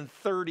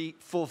 130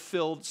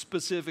 fulfilled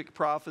specific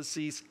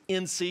prophecies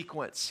in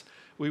sequence.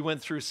 We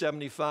went through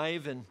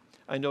 75, and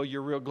I know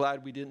you're real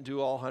glad we didn't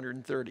do all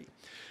 130.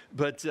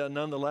 But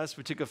nonetheless,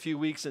 we took a few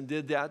weeks and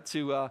did that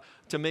to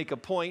make a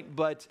point.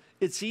 But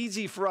it's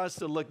easy for us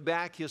to look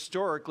back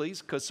historically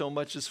because so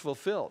much is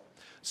fulfilled.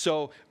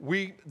 So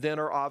we then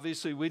are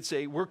obviously, we'd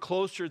say, we're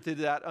closer to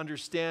that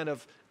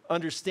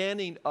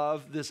understanding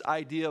of this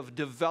idea of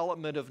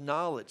development of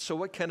knowledge. So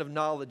what kind of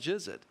knowledge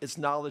is it? It's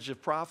knowledge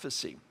of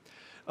prophecy.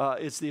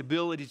 It's the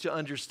ability to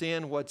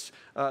understand what's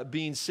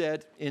being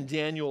said in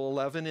Daniel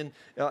 11 and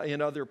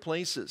in other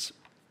places.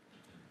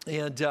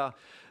 And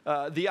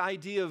the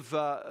idea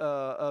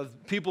of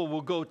people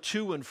will go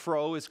to and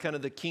fro is kind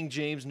of the King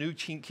James, New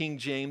King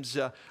James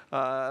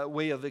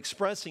way of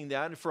expressing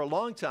that. And for a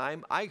long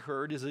time, I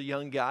heard as a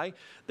young guy,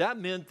 that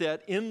meant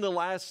that in the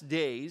last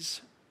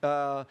days,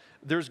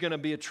 there's going to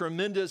be a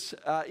tremendous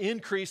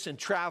increase in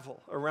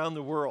travel around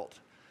the world.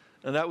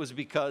 And that was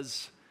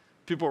because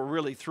people were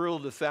really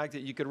thrilled with the fact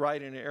that you could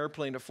ride in an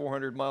airplane at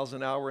 400 miles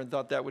an hour and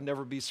thought that would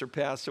never be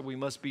surpassed, so we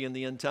must be in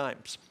the end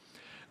times.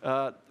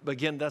 But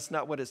again, that's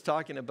not what it's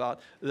talking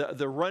about.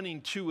 The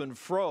running to and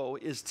fro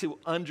is to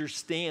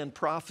understand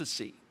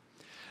prophecy.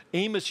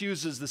 Amos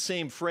uses the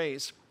same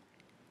phrase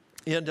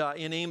in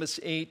Amos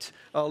 8,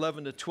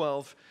 11 to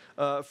 12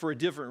 for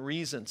different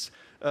reasons.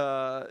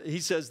 He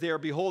says there,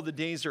 behold, the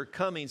days are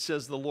coming,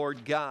 says the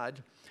Lord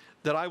God,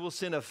 that I will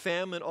send a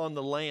famine on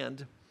the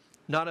land,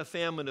 not a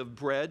famine of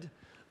bread,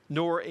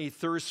 nor a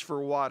thirst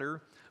for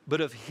water,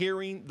 but of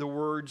hearing the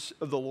words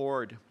of the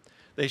Lord.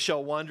 They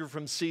shall wander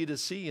from sea to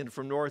sea and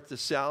from north to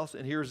south.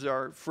 And here's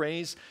our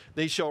phrase: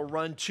 they shall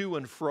run to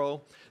and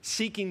fro,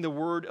 seeking the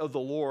word of the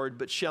Lord,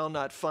 but shall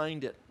not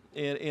find it.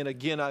 And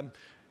again,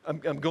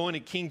 I'm going to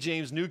King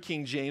James, New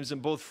King James,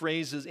 and both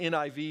phrases.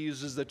 NIV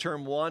uses the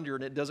term wander,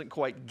 and it doesn't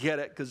quite get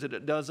it because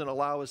it doesn't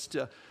allow us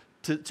to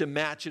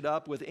match it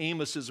up with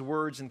Amos's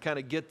words and kind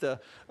of get the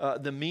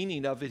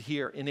meaning of it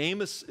here. And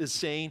Amos is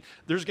saying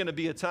there's going to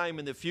be a time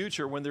in the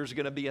future when there's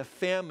going to be a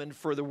famine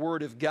for the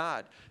word of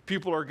God.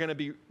 People are going to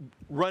be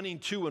running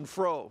to and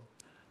fro,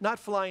 not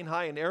flying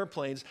high in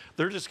airplanes.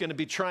 They're just going to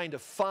be trying to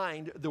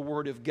find the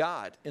word of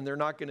God, and they're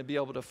not going to be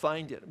able to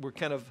find it. We're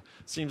kind of,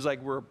 seems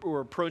like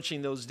we're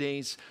approaching those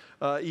days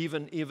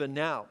even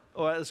now.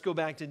 All right, let's go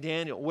back to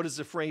Daniel. What does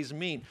the phrase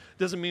mean?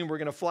 Doesn't mean we're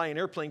going to fly in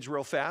airplanes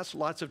real fast,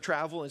 lots of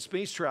travel and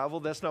space travel.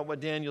 That's not what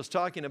Daniel's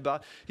talking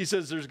about. He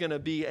says there's going to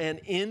be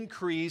an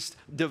increased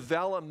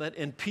development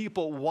in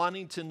people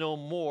wanting to know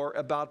more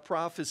about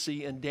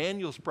prophecy, and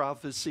Daniel's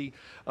prophecy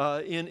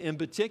in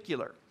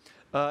particular.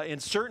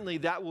 And certainly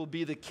that will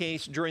be the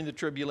case during the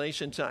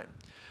tribulation time.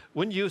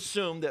 Wouldn't you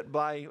assume that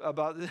by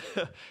about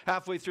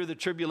halfway through the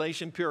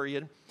tribulation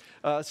period,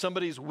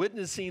 somebody's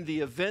witnessing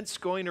the events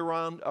going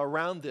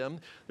around them?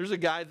 There's a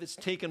guy that's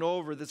taken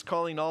over, that's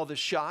calling all the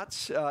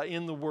shots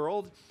in the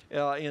world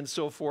and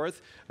so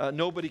forth.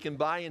 Nobody can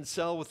buy and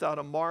sell without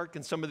a mark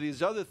and some of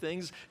these other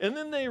things. And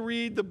then they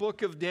read the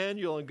book of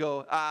Daniel and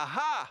go,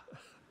 aha!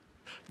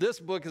 This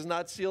book is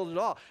not sealed at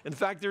all. In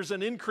fact, there's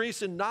an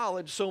increase in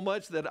knowledge so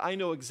much that I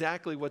know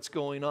exactly what's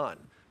going on.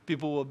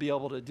 People will be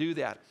able to do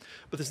that.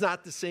 But it's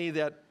not to say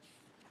that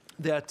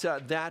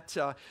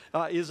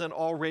isn't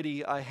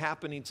already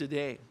happening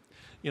today.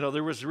 You know,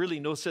 there was really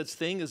no such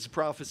thing as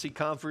prophecy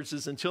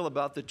conferences until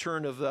about the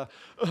turn of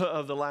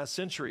the last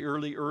century,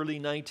 early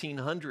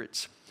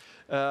 1900s.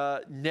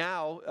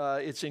 Now,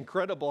 it's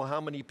incredible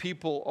how many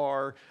people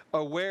are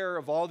aware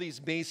of all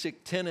these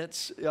basic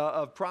tenets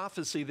of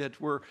prophecy that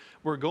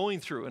we're going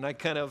through. And I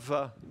kind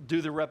of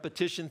do the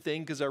repetition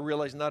thing because I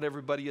realize not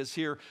everybody is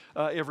here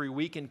every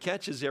week and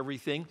catches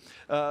everything.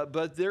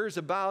 But there's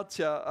about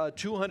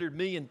 200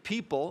 million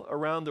people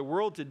around the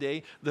world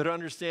today that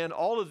understand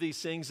all of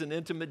these things in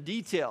intimate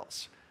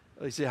details.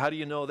 They say, how do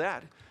you know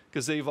that?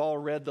 Because they've all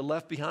read the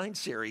Left Behind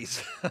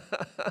series.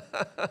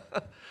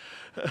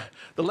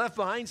 The Left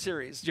Behind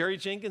series, Jerry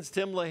Jenkins,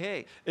 Tim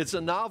LaHaye. It's a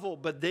novel,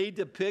 but they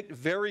depict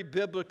very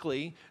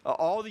biblically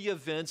all the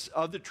events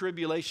of the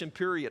tribulation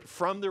period,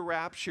 from the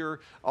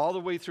rapture all the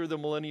way through the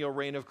millennial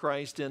reign of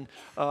Christ and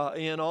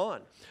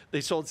on.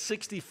 They sold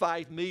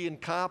 65 million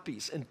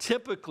copies, and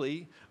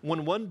typically,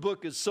 when one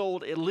book is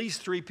sold, at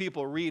least 3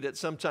 people read it,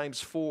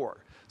 sometimes 4.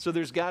 So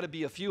there's got to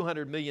be a few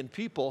hundred million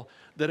people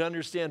that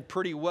understand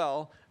pretty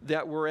well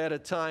that we're at a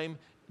time.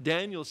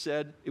 Daniel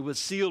said it was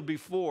sealed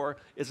before.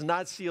 It's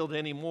not sealed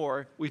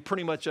anymore. We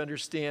pretty much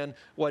understand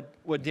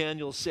what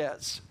Daniel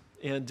says.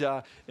 And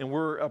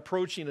we're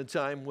approaching a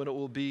time when it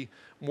will be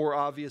more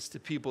obvious to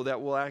people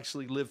that will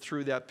actually live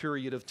through that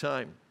period of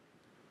time.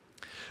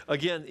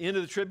 Again, end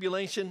of the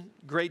tribulation,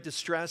 great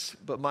distress,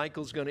 but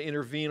Michael's going to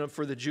intervene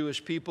for the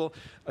Jewish people.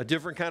 A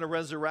different kind of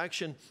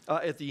resurrection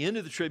at the end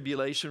of the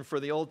tribulation for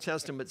the Old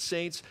Testament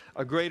saints,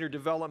 a greater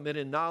development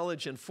in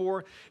knowledge. And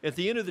 4, at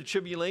the end of the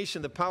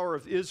tribulation, the power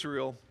of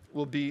Israel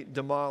will be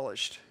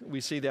demolished.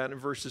 We see that in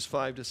verses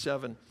 5 to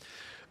 7.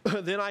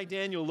 Then I,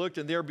 Daniel, looked,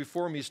 and there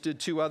before me stood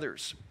 2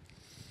 others,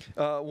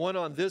 one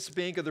on this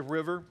bank of the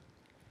river,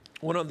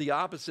 one on the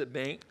opposite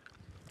bank.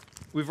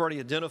 We've already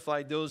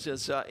identified those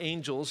as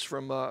angels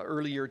from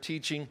earlier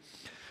teaching.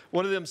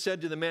 One of them said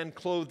to the man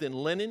clothed in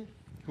linen,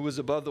 who was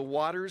above the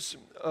waters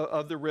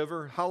of the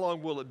river, how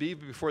long will it be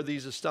before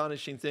these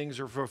astonishing things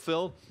are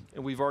fulfilled?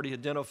 And we've already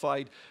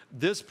identified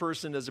this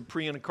person as a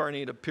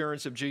pre-incarnate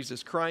appearance of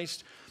Jesus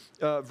Christ.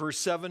 Verse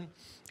 7,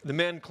 the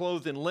man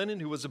clothed in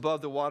linen, who was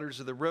above the waters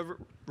of the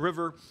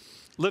river,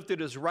 lifted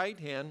his right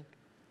hand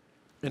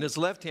and his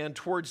left hand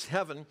towards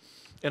heaven,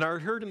 and I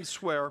heard him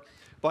swear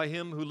by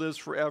him who lives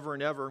forever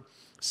and ever,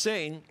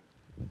 saying,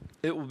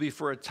 it will be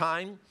for a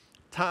time,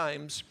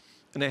 times,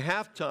 and a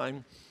half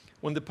time,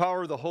 when the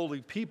power of the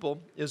holy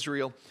people,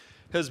 Israel,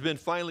 has been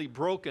finally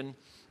broken,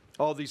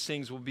 all these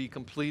things will be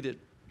completed.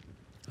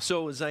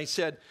 So, as I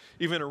said,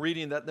 even in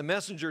reading that, the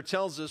messenger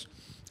tells us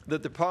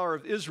that the power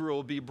of Israel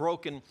will be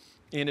broken.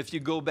 And if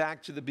you go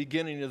back to the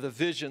beginning of the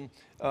vision,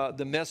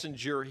 the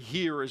messenger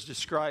here is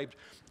described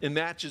and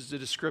matches the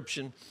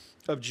description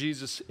of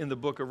Jesus in the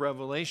book of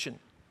Revelation.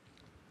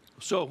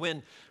 So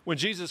when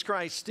Jesus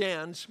Christ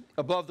stands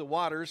above the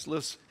waters,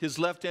 lifts his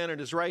left hand and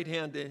his right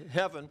hand to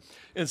heaven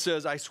and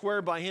says, I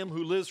swear by him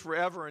who lives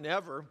forever and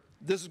ever,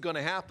 this is going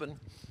to happen.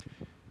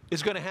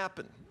 It's going to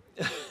happen.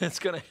 It's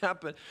going to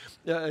happen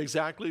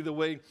exactly the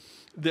way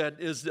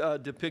that is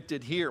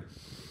depicted here.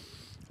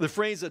 The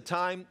phrase a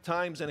time,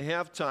 times, and a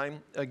half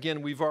time,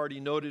 again, we've already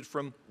noted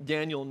from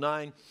Daniel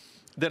 9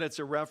 that it's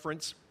a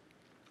reference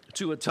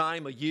to a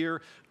time, a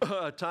year,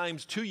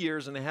 times 2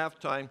 years and a half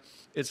time.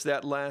 It's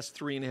that last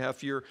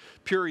 3.5 year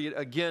period.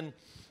 Again,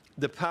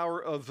 the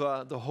power of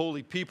the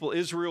holy people,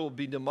 Israel, will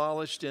be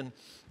demolished, and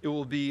it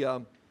will be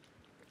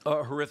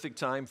a horrific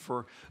time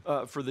for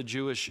the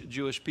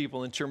Jewish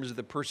people in terms of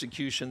the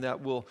persecution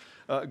that will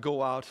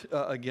go out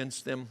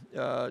against them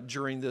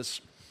during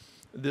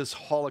this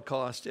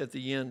Holocaust at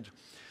the end.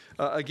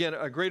 Again,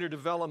 a greater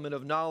development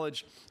of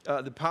knowledge.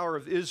 The power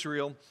of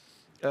Israel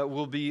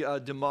will be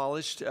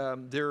demolished.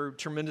 Their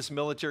tremendous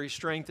military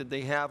strength that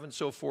they have and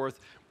so forth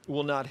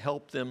will not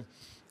help them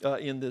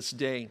in this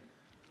day.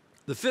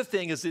 The fifth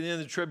thing is that in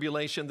the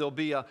tribulation, there'll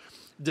be a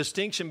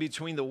distinction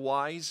between the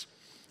wise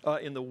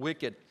and the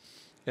wicked.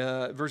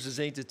 Verses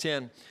 8 to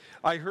 10.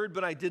 I heard,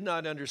 but I did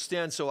not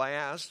understand, so I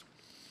asked,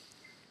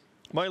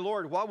 my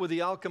Lord, what will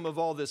the outcome of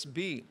all this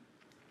be?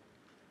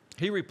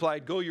 He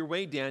replied, go your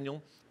way,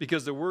 Daniel,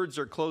 because the words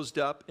are closed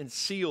up and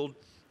sealed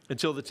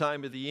until the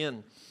time of the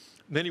end.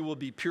 Many will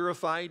be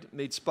purified,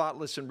 made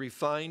spotless and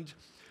refined,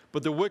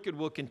 but the wicked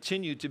will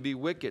continue to be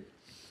wicked.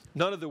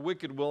 None of the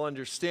wicked will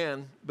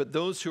understand, but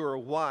those who are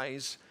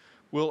wise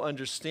will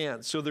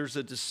understand. So there's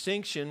a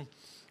distinction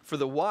for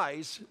the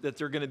wise that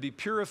they're going to be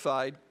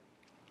purified.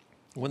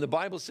 When the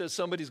Bible says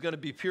somebody's going to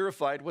be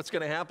purified, what's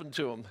going to happen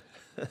to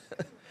them?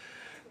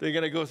 They're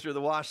going to go through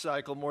the wash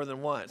cycle more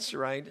than once,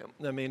 right?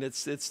 I mean,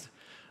 it's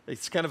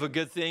kind of a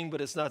good thing,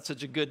 but it's not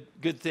such a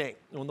good thing.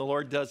 When the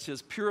Lord does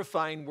his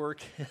purifying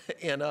work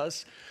in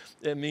us,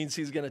 it means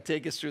he's going to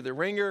take us through the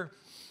ringer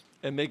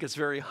and make us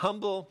very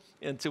humble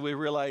until we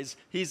realize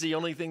he's the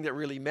only thing that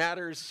really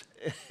matters,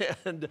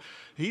 and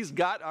he's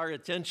got our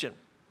attention.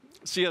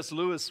 C.S.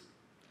 Lewis,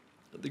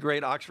 the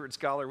great Oxford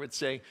scholar, would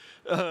say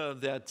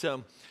that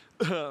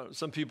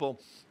some people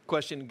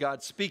question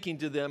God speaking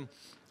to them,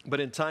 but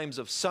in times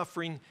of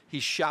suffering,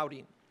 he's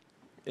shouting.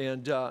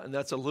 And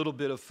that's a little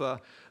bit of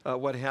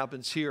what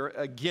happens here.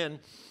 Again,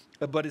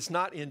 but it's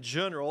not in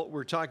general.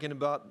 We're talking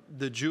about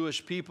the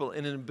Jewish people,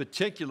 and in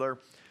particular,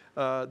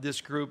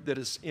 this group that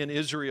is in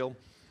Israel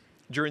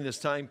during this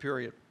time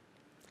period.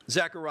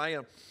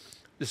 Zechariah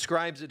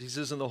describes it. He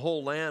says, in the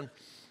whole land,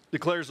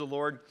 declares the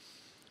Lord,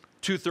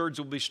 2/3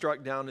 will be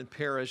struck down and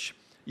perish,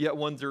 yet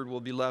 1/3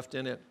 will be left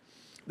in it.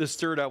 This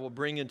third I will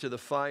bring into the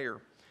fire.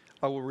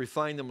 I will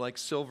refine them like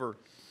silver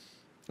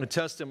and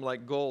test them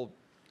like gold.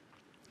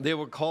 They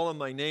will call on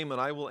my name, and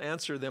I will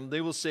answer them.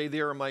 They will say,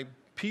 they are my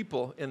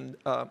people, and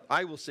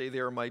I will say, they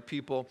are my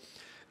people,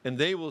 and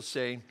they will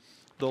say,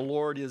 the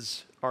Lord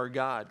is our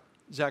God.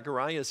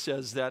 Zechariah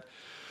says that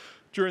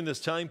during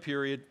this time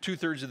period,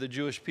 2/3 of the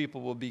Jewish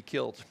people will be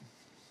killed.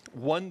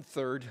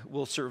 1/3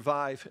 will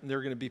survive, and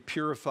they're going to be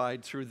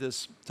purified through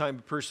this time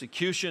of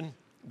persecution.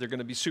 They're going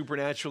to be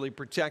supernaturally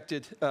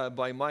protected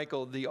by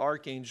Michael, the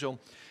archangel.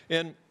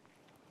 And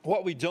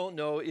what we don't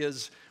know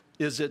is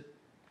it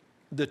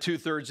the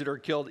 2/3 that are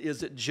killed,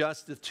 is it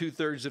just the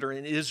 2/3 that are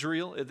in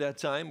Israel at that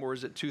time, or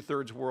is it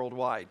 2/3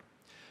 worldwide?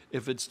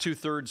 If it's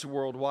 2/3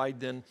 worldwide,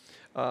 then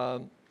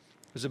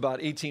there's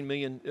about 18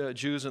 million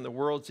Jews in the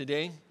world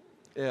today.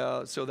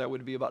 So that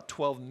would be about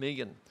 12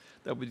 million.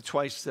 That would be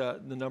twice the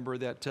number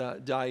that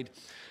died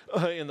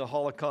in the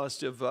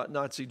Holocaust of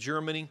Nazi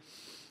Germany.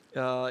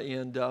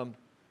 And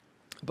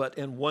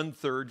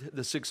 1/3,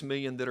 the 6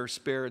 million that are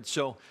spared.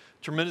 So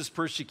tremendous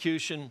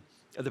persecution.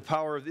 The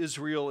power of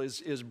Israel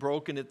is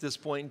broken at this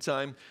point in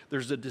time.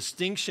 There's a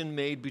distinction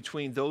made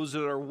between those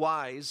that are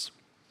wise.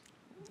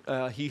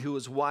 He who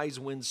is wise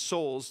wins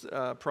souls,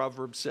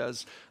 Proverbs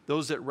says.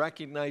 Those that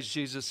recognize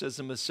Jesus as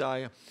the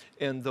Messiah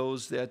and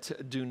those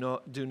that do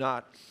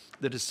not.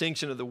 The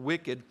distinction of the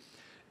wicked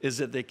is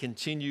that they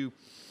continue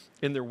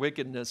in their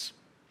wickedness.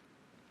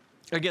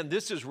 Again,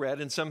 this is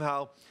read and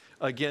somehow,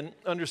 again,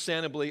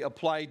 understandably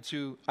applied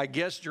to, I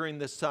guess during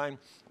this time,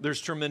 there's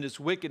tremendous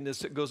wickedness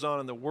that goes on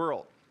in the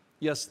world.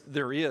 Yes,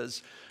 there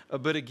is.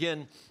 But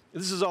again,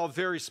 this is all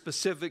very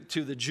specific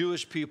to the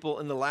Jewish people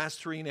in the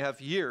last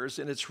 3.5 years.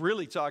 And it's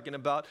really talking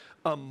about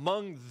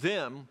among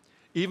them,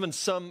 even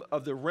some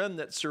of the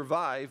remnant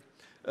survive,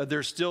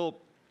 there's still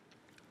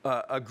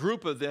a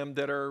group of them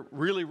that are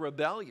really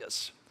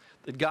rebellious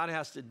that God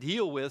has to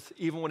deal with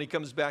even when he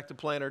comes back to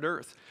planet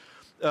Earth.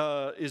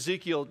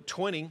 Ezekiel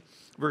 20,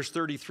 verse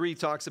 33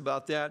 talks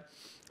about that.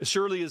 As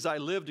surely as I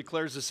live,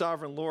 declares the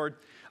sovereign Lord,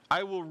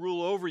 I will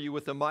rule over you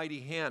with a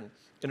mighty hand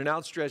and an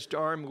outstretched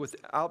arm with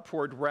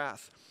outpoured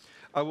wrath.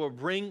 I will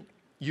bring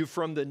you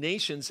from the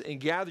nations and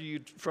gather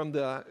you from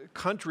the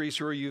countries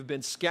where you've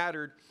been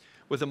scattered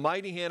with a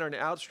mighty hand and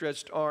an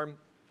outstretched arm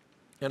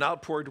and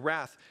outpoured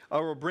wrath. I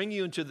will bring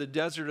you into the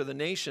desert of the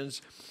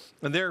nations,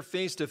 and there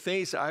face to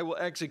face I will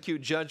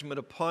execute judgment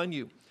upon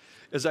you.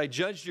 As I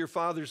judged your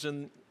fathers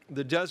in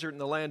the desert in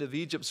the land of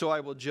Egypt, so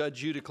I will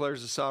judge you,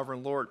 declares the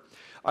sovereign Lord.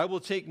 I will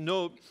take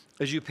note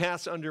as you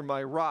pass under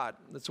my rod.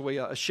 That's the way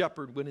a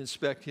shepherd would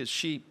inspect his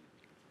sheep.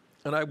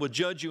 And I will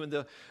judge you in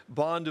the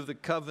bond of the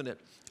covenant.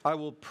 I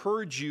will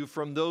purge you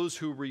from those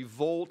who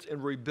revolt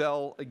and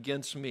rebel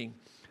against me.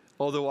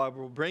 Although I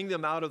will bring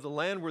them out of the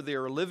land where they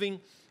are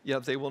living,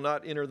 yet they will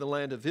not enter the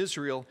land of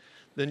Israel,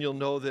 then you'll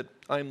know that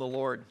I'm the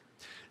Lord.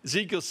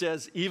 Ezekiel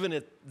says, even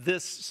at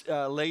this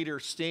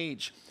later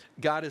stage,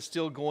 God is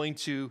still going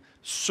to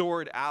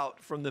sort out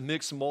from the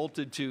mixed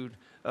multitude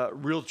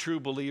real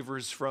true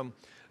believers from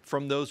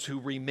from those who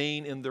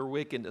remain in their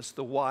wickedness,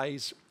 the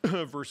wise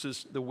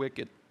versus the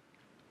wicked.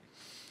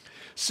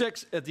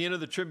 6, at the end of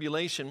the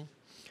tribulation,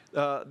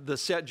 the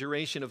set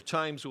duration of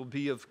times will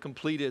be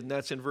completed, and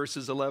that's in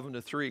verses 11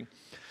 to 3.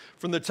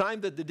 From the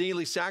time that the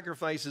daily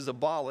sacrifice is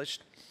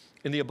abolished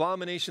and the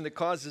abomination that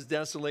causes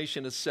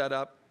desolation is set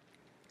up,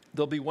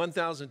 there'll be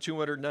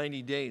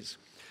 1,290 days.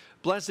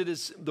 Blessed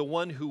is the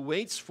one who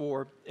waits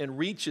for and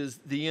reaches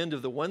the end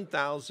of the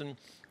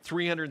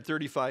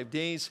 1,335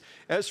 days.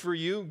 As for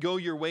you, go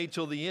your way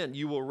till the end.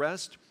 You will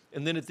rest,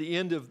 and then at the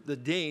end of the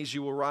days,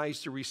 you will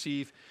rise to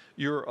receive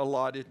your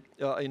allotted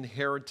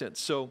inheritance.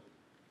 So,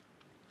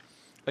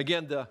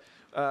 again,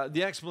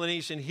 the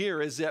explanation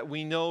here is that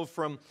we know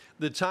from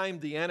the time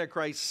the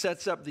Antichrist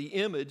sets up the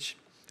image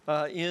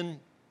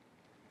in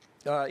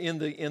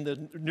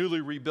the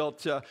newly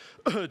rebuilt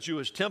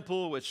Jewish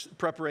temple, which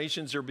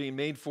preparations are being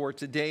made for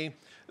today,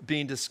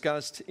 being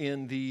discussed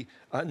in the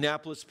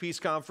Annapolis Peace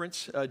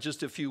Conference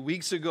just a few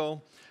weeks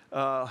ago.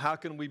 How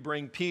can we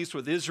bring peace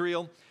with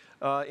Israel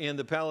and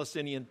the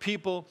Palestinian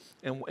people?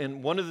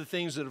 And one of the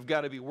things that have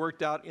got to be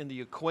worked out in the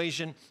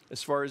equation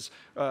as far as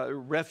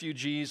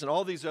refugees and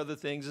all these other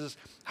things is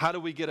how do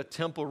we get a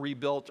temple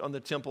rebuilt on the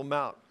Temple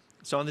Mount?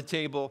 It's on the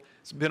table.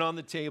 It's been on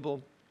the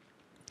table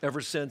ever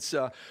since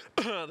the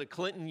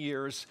Clinton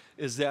years,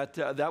 is that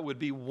that would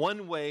be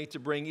one way to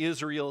bring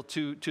Israel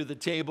to the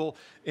table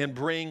and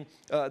bring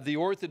the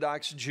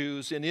Orthodox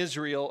Jews in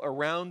Israel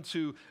around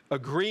to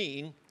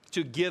agreeing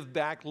to give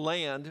back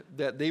land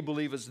that they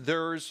believe is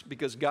theirs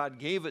because God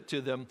gave it to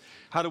them.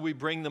 How do we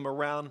bring them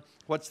around?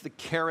 What's the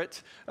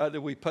carrot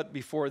that we put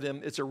before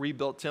them? It's a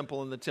rebuilt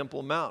temple in the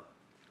Temple Mount.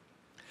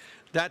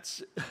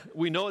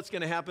 We know it's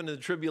going to happen in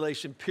the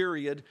tribulation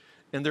period,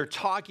 and they're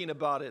talking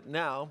about it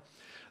now.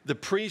 The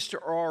priests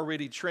are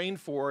already trained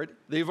for it.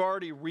 They've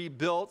already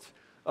rebuilt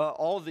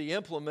all the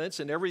implements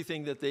and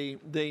everything that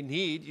they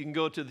need. You can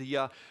go to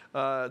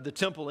the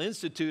Temple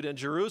Institute in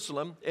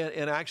Jerusalem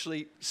and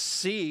actually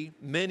see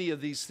many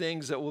of these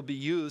things that will be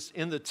used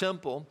in the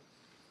temple.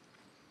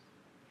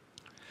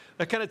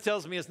 That kind of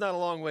tells me it's not a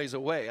long ways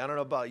away. I don't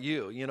know about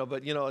you,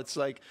 but it's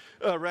like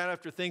right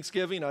after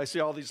Thanksgiving, I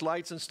see all these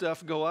lights and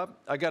stuff go up.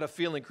 I got a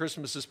feeling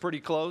Christmas is pretty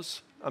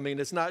close. I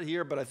mean, it's not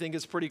here, but I think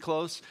it's pretty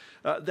close.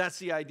 That's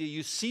the idea.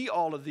 You see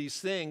all of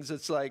these things.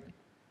 It's like,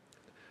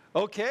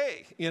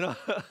 okay, and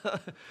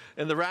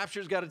the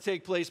rapture's got to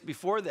take place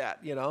before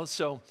that,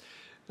 So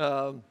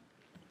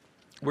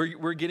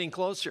we're getting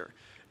closer.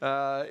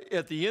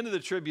 At the end of the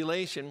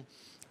tribulation,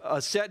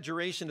 a set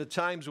duration of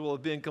times will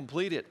have been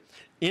completed.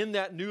 In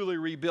that newly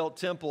rebuilt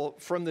temple,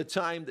 from the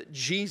time that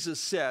Jesus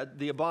said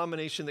the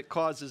abomination that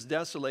causes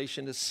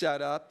desolation is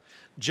set up,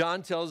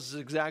 John tells us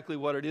exactly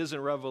what it is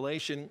in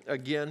Revelation.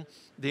 Again,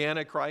 the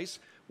Antichrist,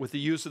 with the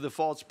use of the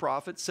false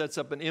prophet, sets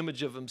up an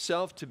image of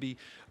himself to be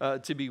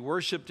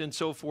worshipped and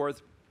so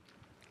forth.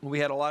 We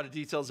had a lot of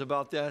details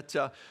about that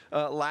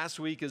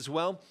last week as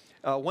well.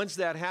 Once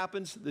that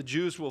happens, the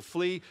Jews will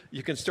flee.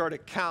 You can start to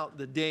count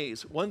the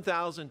days,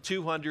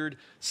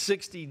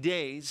 1,260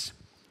 days,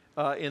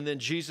 and then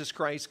Jesus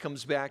Christ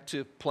comes back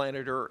to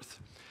planet Earth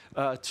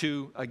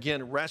to,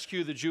 again,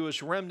 rescue the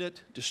Jewish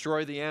remnant,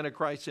 destroy the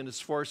Antichrist and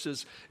his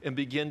forces, and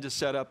begin to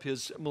set up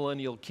his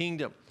millennial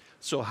kingdom.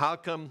 So how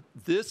come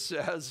this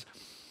says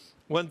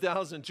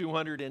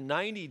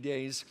 1,290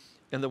 days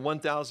and the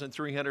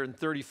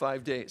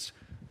 1,335 days?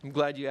 I'm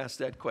glad you asked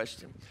that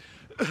question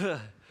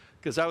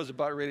because I was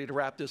about ready to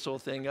wrap this whole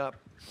thing up.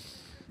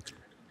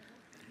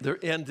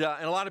 And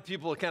a lot of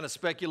people kind of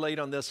speculate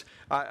on this.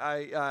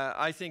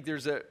 I think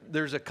there's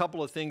a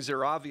couple of things that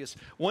are obvious.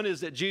 One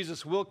is that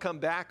Jesus will come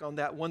back on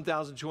that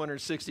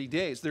 1,260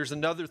 days. There's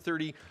another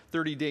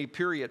 30-day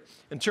period.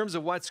 In terms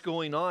of what's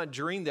going on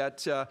during that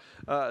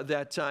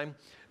time,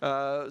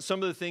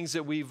 some of the things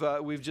that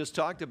we've just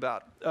talked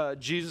about.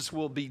 Jesus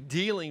will be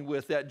dealing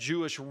with that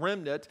Jewish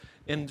remnant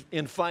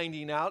in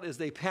finding out as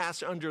they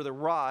pass under the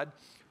rod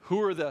who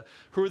are the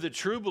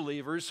true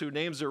believers whose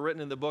names are written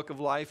in the book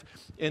of life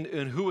and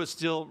who is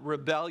still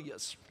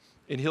rebellious.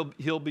 And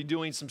he'll be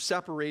doing some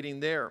separating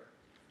there.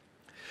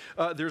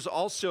 There's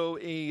also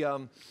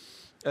an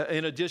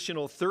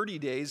additional 30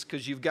 days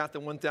because you've got the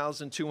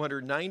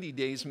 1,290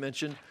 days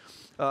mentioned.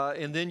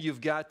 And then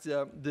you've got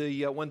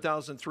the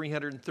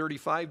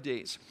 1,335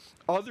 days.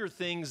 Other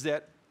things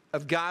that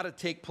have got to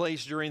take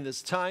place during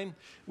this time.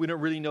 We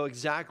don't really know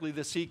exactly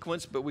the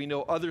sequence, but we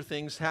know other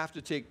things have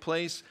to take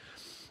place.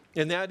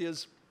 And that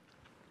is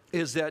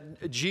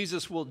that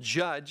Jesus will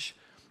judge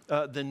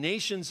the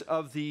nations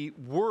of the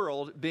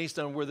world based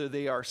on whether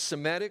they are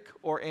Semitic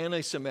or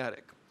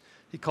anti-Semitic.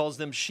 He calls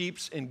them sheep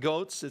and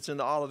goats. It's in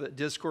the Olivet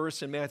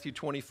Discourse in Matthew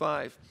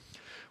 25.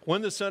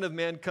 When the Son of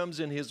Man comes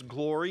in his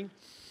glory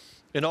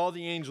and all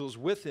the angels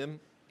with him,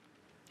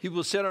 he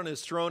will sit on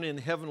his throne in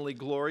heavenly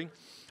glory.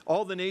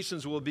 All the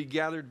nations will be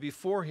gathered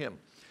before him.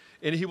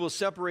 And he will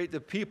separate the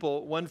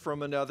people one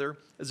from another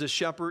as a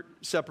shepherd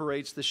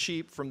separates the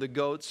sheep from the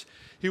goats.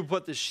 He will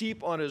put the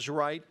sheep on his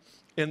right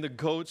and the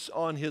goats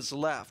on his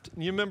left.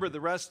 And you remember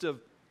the rest of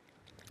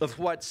of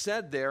what's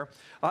said there.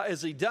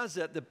 As he does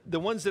that, the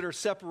ones that are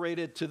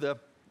separated to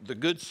the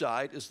good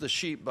side is the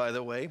sheep, by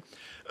the way.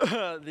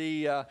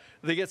 They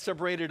get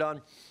separated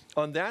on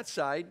that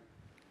side.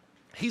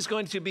 He's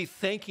going to be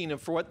thanking them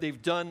for what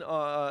they've done,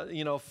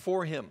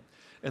 for him.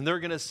 And they're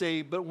going to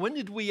say, but when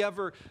did we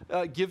ever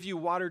give you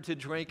water to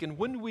drink? And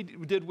when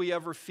did we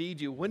ever feed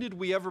you? When did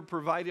we ever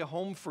provide a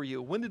home for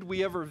you? When did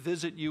we ever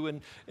visit you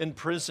in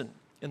prison?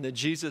 And then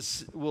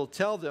Jesus will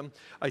tell them,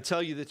 I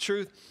tell you the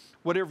truth,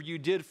 whatever you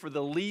did for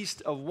the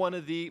least of one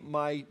of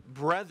my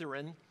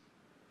brethren,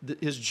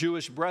 his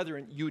Jewish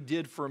brethren, you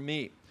did for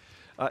me.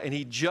 And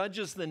he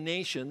judges the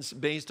nations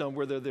based on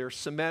whether they're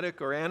Semitic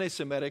or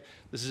anti-Semitic.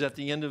 This is at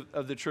the end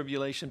of the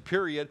tribulation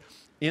period.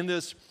 In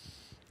this,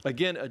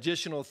 again,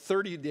 additional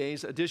 30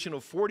 days,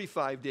 additional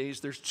 45 days,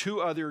 there's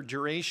two other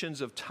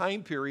durations of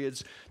time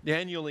periods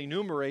Daniel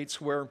enumerates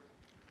where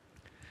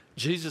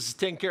Jesus is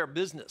taking care of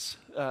business,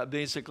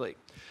 basically.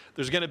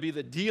 There's going to be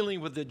the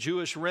dealing with the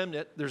Jewish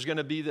remnant. There's going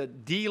to be the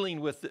dealing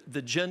with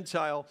the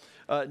Gentile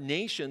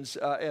nations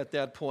at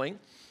that point.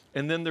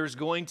 And then there's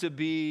going to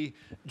be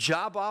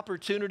job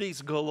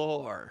opportunities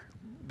galore,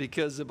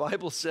 because the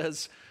Bible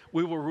says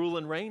we will rule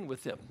and reign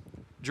with him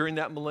during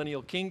that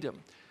millennial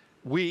kingdom.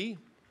 We,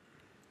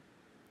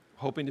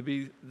 hoping to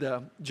be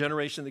the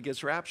generation that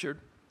gets raptured,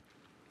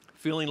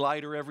 feeling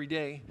lighter every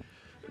day,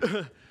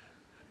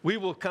 we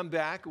will come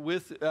back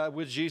with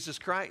Jesus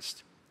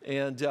Christ.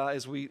 And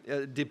as we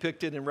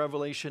depicted in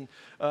Revelation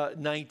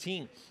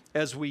 19,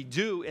 as we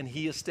do, and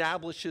he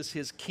establishes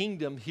his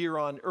kingdom here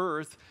on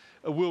earth,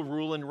 we'll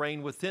rule and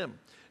reign with him.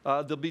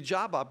 There'll be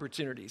job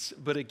opportunities.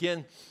 But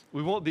again,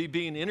 we won't be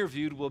being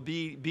interviewed, we'll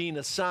be being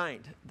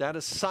assigned. That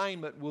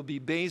assignment will be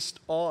based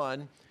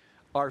on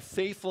our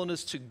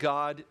faithfulness to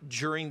God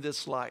during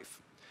this life.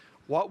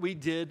 What we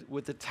did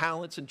with the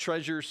talents and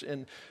treasures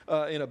and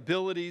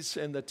abilities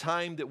and the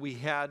time that we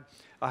had,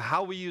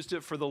 how we used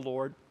it for the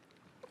Lord,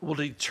 will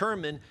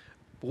determine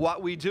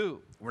what we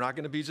do. We're not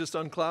going to be just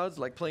on clouds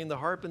like playing the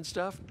harp and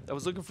stuff. I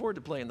was looking forward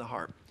to playing the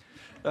harp.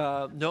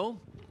 No,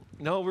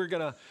 we're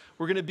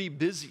gonna be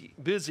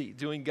busy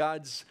doing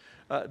God's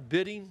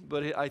bidding.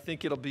 But I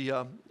think it'll be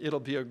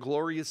a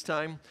glorious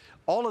time.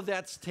 All of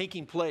that's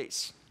taking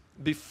place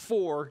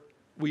before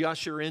we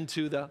usher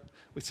into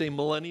we say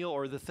millennial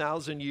or the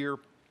 1,000-year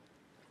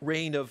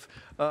reign of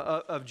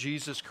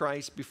Jesus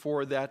Christ.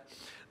 Before that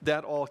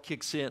all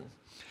kicks in.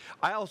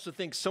 I also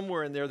think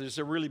somewhere in there's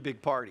a really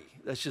big party.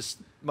 That's just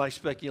my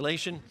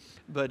speculation.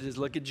 But just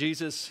look at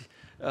Jesus.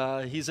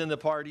 He's in the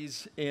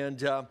parties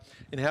and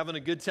having a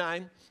good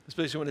time,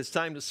 especially when it's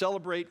time to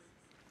celebrate.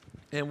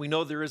 And we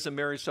know there is a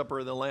marriage supper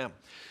of the Lamb.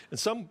 And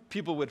some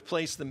people would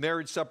place the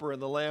marriage supper of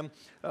the Lamb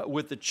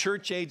with the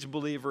church-age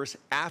believers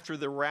after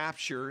the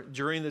rapture,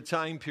 during the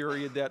time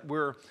period that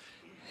we're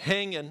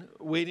hanging,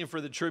 waiting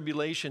for the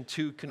tribulation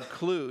to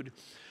conclude.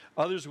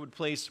 Others would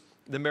place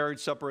the marriage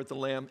supper at the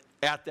Lamb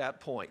at that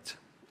point.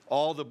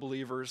 All the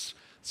believers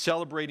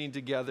celebrating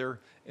together,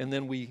 and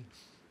then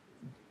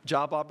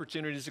job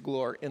opportunities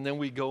galore, and then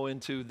we go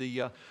into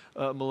the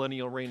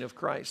millennial reign of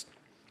Christ.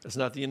 That's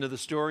not the end of the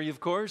story, of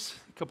course.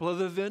 A couple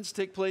other events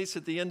take place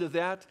at the end of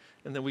that,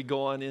 and then we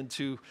go on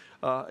into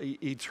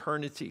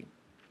eternity.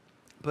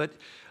 But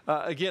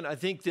again, I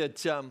think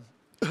that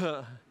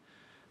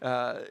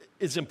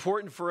it's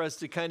important for us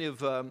to kind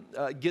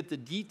of get the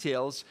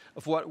details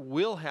of what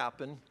will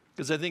happen,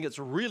 because I think it's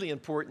really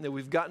important that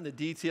we've gotten the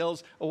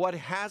details of what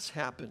has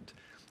happened.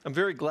 I'm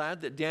very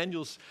glad that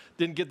Daniel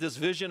didn't get this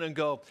vision and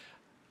go,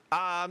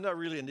 I'm not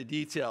really into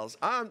details.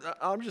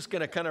 I'm just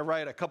going to kind of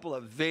write a couple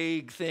of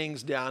vague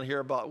things down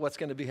here about what's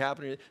going to be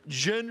happening.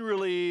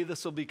 Generally,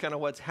 this will be kind of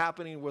what's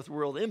happening with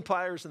world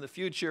empires in the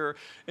future,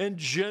 and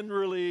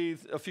generally,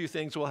 a few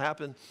things will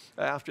happen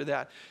after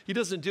that. He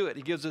doesn't do it.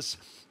 He gives us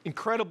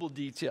incredible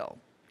detail.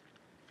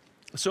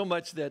 So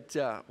much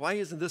that, why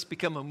hasn't this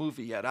become a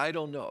movie yet? I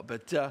don't know.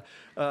 But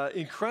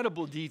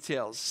incredible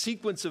details,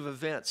 sequence of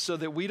events, so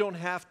that we don't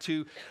have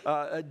to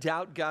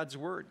doubt God's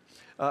word.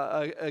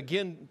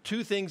 Again,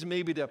 two things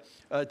maybe to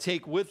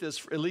take with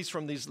us, at least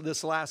from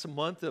this last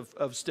month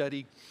of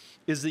study,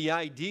 is the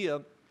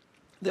idea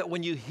that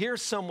when you hear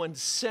someone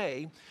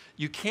say,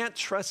 you can't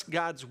trust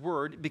God's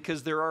word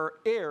because there are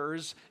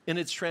errors in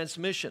its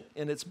transmission,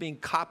 and it's being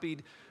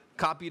copied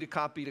to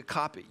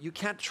copy. You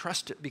can't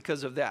trust it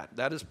because of that.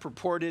 That is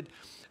purported,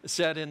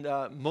 said in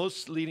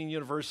most leading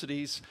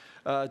universities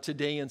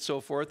today and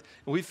so forth.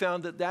 And we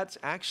found that that's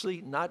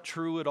actually not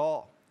true at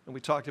all. And we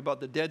talked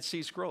about the Dead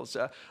Sea Scrolls.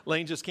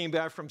 Lane just came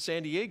back from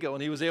San Diego,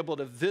 and he was able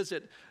to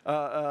visit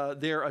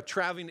a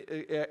traveling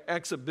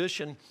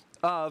exhibition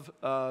of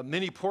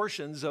many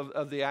portions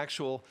of the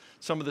actual,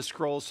 some of the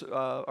scrolls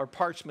or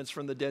parchments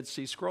from the Dead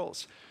Sea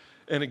Scrolls.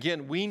 And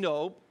again, we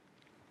know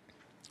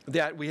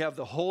that we have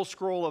the whole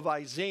scroll of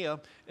Isaiah,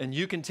 and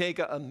you can take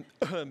a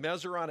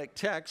Masoretic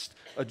text,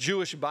 a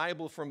Jewish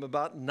Bible from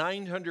about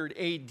 900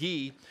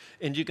 AD,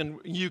 and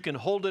you can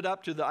hold it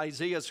up to the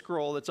Isaiah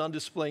scroll that's on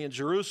display in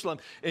Jerusalem,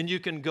 and you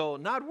can go,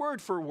 not word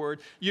for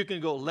word, you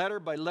can go letter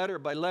by letter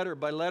by letter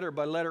by letter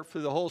by letter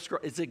through the whole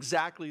scroll. It's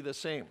exactly the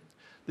same.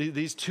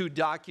 these two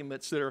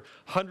documents that are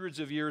hundreds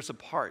of years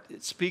apart.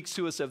 It speaks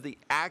to us of the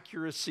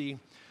accuracy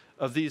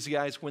of these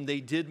guys when they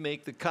did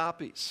make the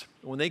copies.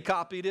 When they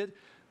copied it,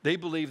 they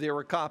believed they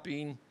were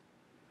copying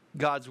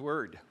God's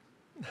word.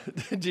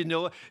 Did you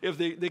know if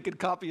they could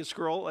copy a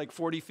scroll like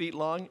 40 feet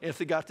long, if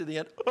they got to the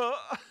end,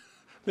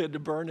 they had to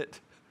burn it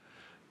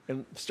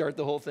and start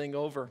the whole thing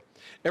over.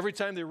 Every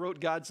time they wrote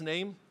God's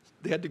name,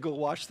 they had to go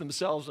wash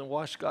themselves and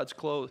wash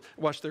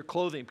their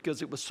clothing,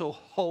 because it was so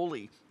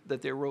holy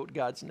that they wrote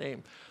God's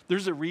name.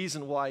 There's a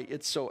reason why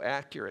it's so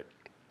accurate.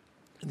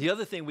 And the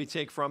other thing we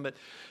take from it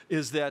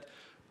is that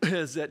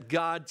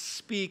God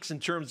speaks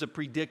in terms of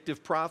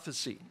predictive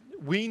prophecy.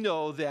 We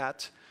know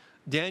that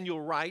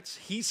Daniel writes,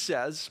 he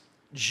says,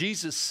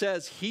 Jesus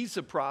says he's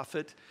a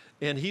prophet,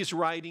 and he's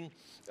writing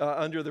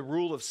under the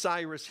rule of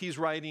Cyrus. He's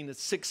writing the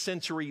 6th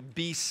century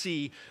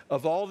BC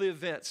of all the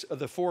events of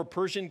the 4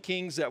 Persian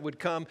kings that would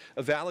come,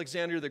 of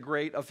Alexander the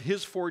Great, of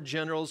his 4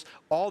 generals,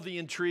 all the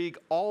intrigue,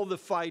 all the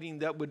fighting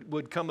that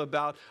would come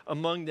about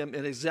among them,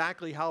 and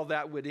exactly how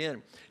that would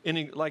end.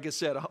 And like I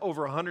said,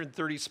 over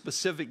 130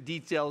 specific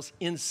details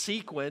in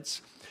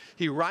sequence.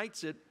 He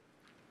writes it.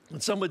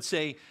 And some would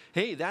say,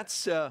 hey,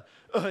 that's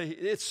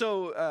it's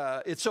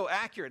so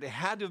accurate. It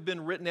had to have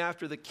been written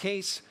after the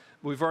case.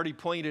 We've already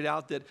pointed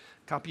out that a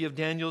copy of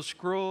Daniel's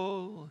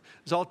scroll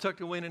is all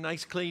tucked away in a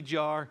nice clay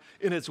jar,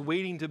 and it's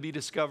waiting to be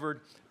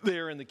discovered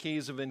there in the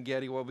caves of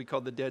En-Gedi, what we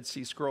call the Dead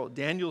Sea Scroll.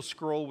 Daniel's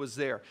scroll was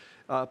there.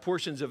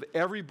 Portions of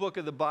every book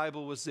of the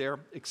Bible was there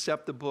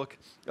except the book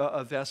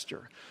of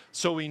Esther.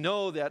 So we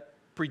know that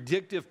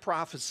predictive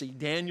prophecy,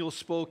 Daniel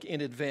spoke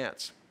in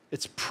advance.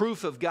 It's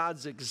proof of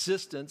God's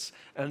existence,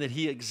 and that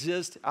he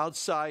exists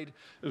outside,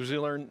 as we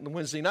learned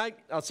Wednesday night,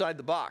 outside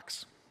the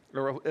box,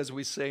 or as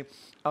we say,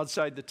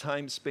 outside the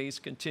time-space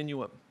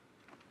continuum.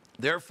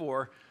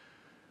 Therefore,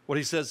 what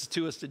he says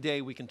to us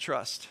today, we can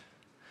trust.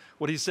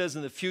 What he says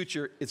in the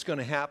future, it's going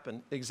to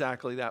happen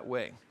exactly that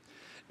way.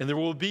 And there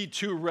will be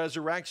 2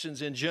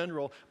 resurrections in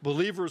general.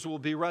 Believers will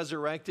be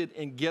resurrected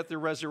and get their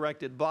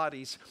resurrected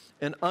bodies,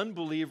 and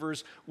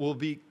unbelievers will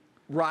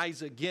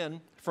rise again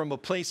from a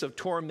place of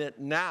torment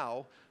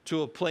now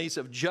to a place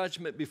of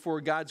judgment before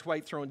God's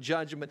white throne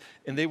judgment,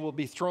 and they will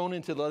be thrown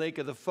into the lake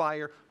of the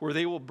fire, where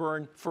they will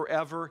burn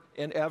forever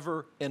and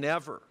ever and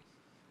ever.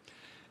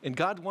 And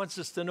God wants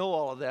us to know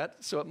all of that,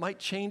 so it might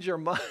change our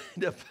mind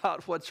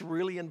about what's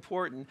really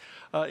important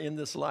in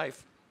this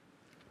life.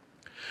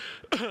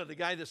 The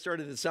guy that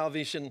started the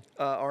Salvation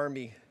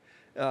Army,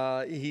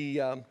 he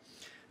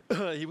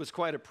was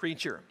quite a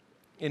preacher.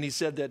 And he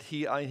said that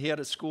he had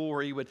a school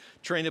where he would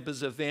train up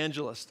as an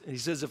evangelist. And he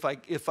says,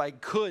 if I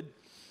could,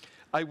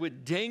 I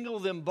would dangle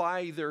them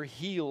by their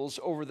heels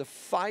over the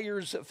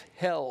fires of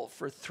hell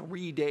for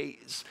 3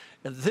 days.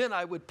 And then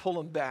I would pull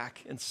them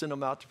back and send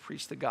them out to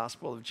preach the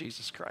gospel of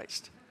Jesus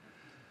Christ.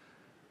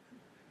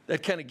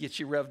 That kind of gets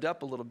you revved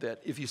up a little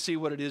bit if you see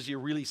what it is you're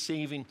really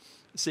saving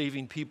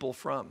people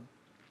from.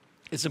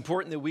 It's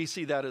important that we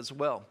see that as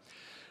well.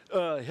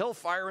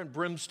 Hellfire and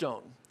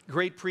brimstone,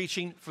 great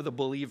preaching for the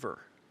believer.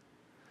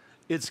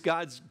 It's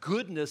God's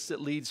goodness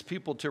that leads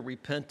people to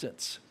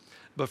repentance.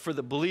 But for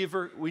the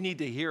believer, we need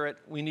to hear it.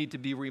 We need to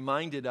be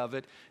reminded of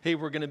it. Hey,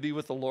 we're going to be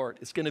with the Lord.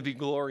 It's going to be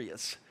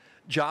glorious.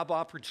 Job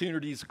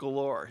opportunities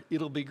galore.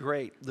 It'll be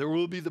great. There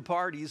will be the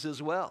parties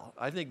as well.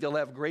 I think they'll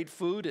have great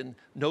food and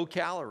no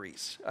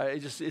calories.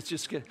 It's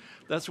just good.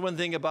 That's one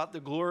thing about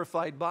the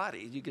glorified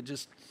body.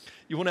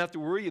 You won't have to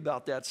worry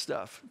about that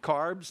stuff.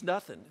 Carbs,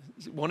 nothing.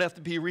 You won't have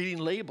to be reading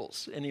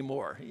labels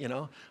anymore. You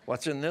know,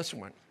 what's in this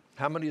one?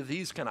 How many of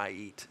these can I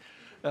eat?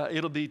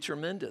 It'll be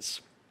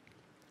tremendous.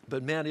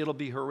 But man, it'll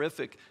be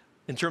horrific.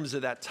 In terms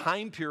of that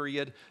time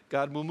period,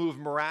 God will move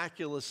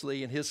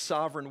miraculously, and his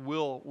sovereign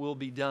will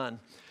be done.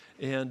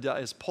 And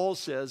as Paul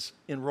says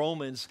in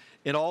Romans,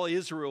 and all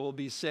Israel will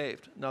be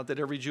saved. Not that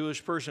every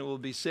Jewish person will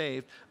be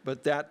saved,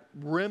 but that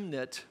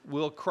remnant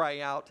will cry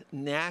out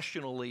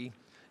nationally,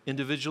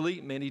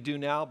 individually. Many do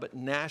now, but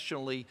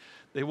nationally,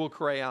 they will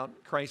cry out.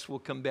 Christ will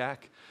come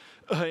back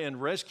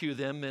and rescue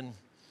them, and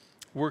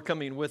we're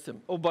coming with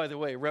them. Oh, by the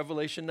way,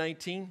 Revelation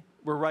 19,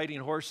 we're riding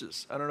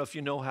horses. I don't know if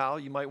you know how.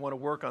 You might want to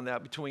work on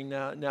that between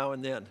now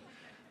and then.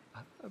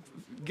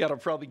 God will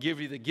probably give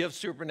you the gift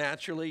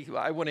supernaturally.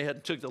 I went ahead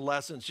and took the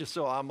lessons just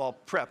so I'm all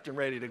prepped and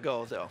ready to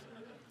go, though.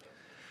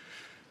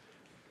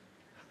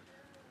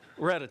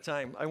 We're out of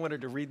time. I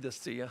wanted to read this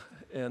to you,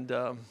 and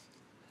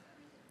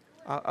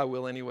I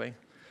will anyway.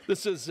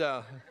 This is,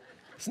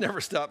 it's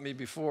never stopped me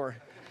before.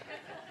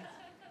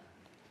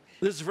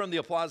 This is from the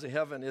Applause of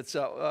Heaven. It's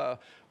an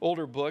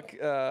older book.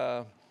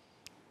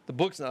 The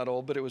book's not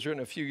old, but it was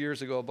written a few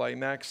years ago by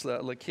Max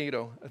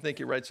Lucado. I think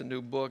he writes a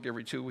new book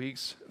every 2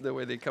 weeks, the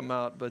way they come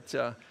out, but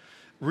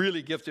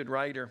really gifted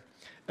writer.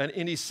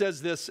 And he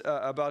says this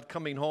about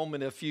coming home,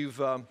 and if you've,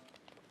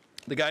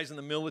 the guys in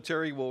the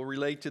military will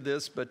relate to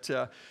this, but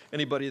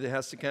anybody that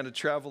has to kind of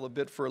travel a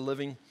bit for a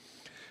living.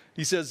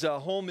 He says,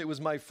 home, it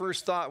was my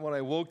first thought when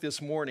I woke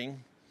this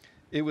morning.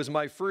 It was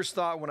my first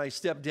thought when I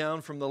stepped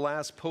down from the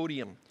last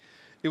podium.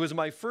 It was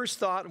my first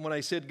thought when I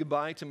said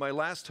goodbye to my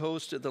last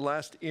host at the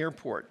last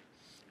airport.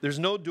 There's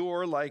no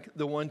door like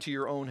the one to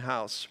your own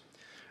house.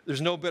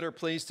 There's no better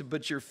place to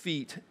put your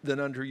feet than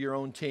under your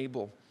own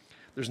table.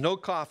 There's no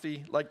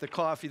coffee like the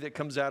coffee that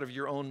comes out of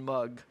your own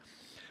mug.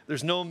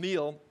 There's no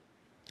meal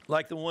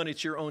like the one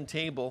at your own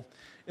table.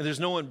 And there's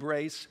no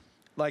embrace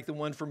like the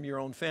one from your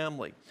own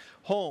family.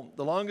 Home,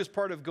 the longest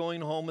part of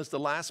going home is the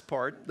last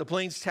part. The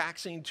plane's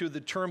taxiing to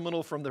the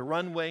terminal from the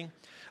runway.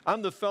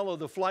 I'm the fellow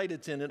the flight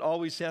attendant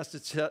always has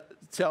to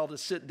tell to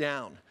sit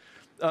down.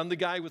 I'm the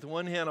guy with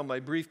one hand on my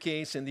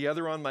briefcase and the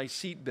other on my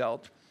seat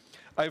belt.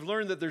 I've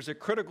learned that there's a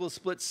critical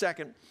split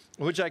second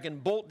in which I can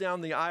bolt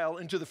down the aisle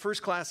into the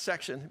first class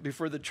section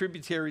before the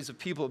tributaries of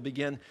people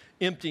begin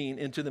emptying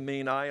into the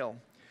main aisle.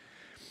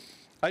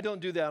 I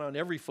don't do that on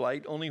every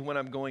flight, only when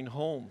I'm going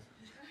home.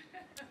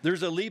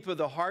 There's a leap of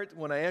the heart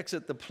when I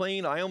exit the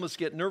plane. I almost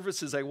get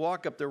nervous as I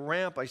walk up the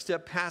ramp. I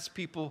step past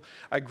people.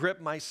 I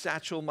grip my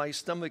satchel. My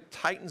stomach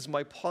tightens.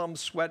 My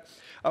palms sweat.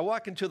 I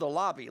walk into the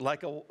lobby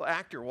like an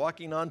actor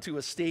walking onto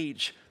a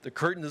stage. The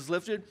curtain is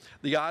lifted.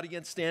 The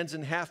audience stands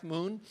in half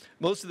moon.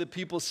 Most of the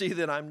people see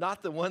that I'm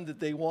not the one that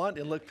they want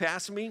and look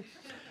past me.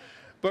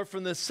 But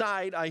from the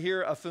side, I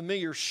hear a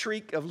familiar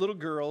shriek of little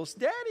girls,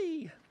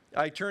 "Daddy!"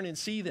 I turn and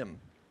see them.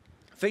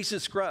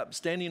 Faces scrubbed,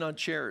 standing on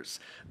chairs,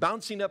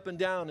 bouncing up and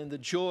down in the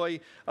joy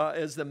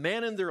as the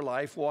man in their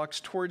life walks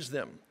towards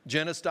them.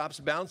 Jenna stops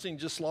bouncing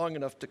just long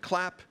enough to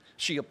clap.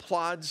 She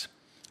applauds.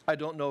 I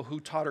don't know who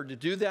taught her to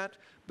do that,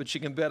 but she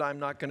can bet I'm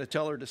not going to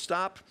tell her to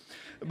stop.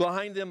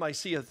 Behind them, I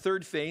see a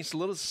third face,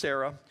 little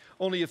Sarah,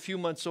 only a few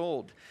months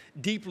old.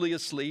 Deeply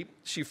asleep,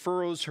 she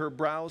furrows her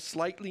brow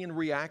slightly in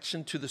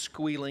reaction to the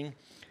squealing.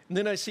 And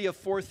then I see a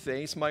fourth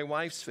face, my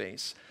wife's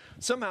face.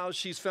 Somehow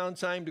she's found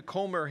time to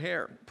comb her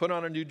hair, put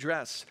on a new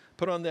dress,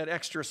 put on that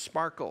extra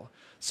sparkle.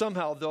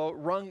 Somehow, though,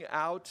 wrung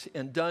out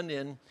and done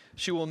in,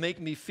 she will make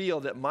me feel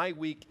that my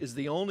week is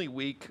the only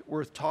week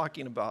worth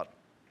talking about.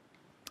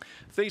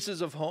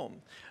 Faces of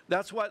home.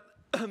 That's what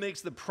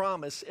makes the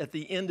promise at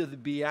the end of the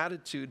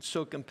Beatitude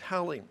so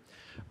compelling.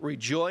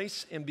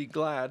 Rejoice and be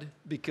glad,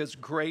 because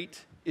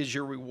great is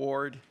your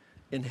reward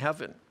in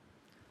heaven.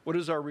 What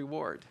is our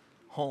reward?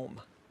 Home.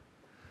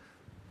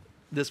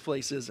 This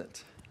place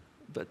isn't.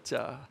 But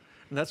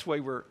and that's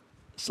why we're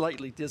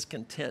slightly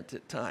discontent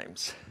at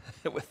times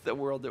with the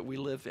world that we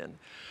live in.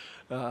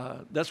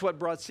 That's what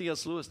brought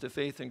C.S. Lewis to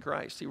faith in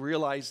Christ. He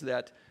realized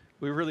that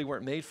we really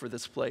weren't made for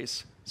this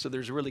place, so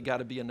there's really got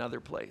to be another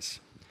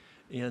place.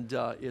 And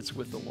it's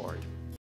with the Lord.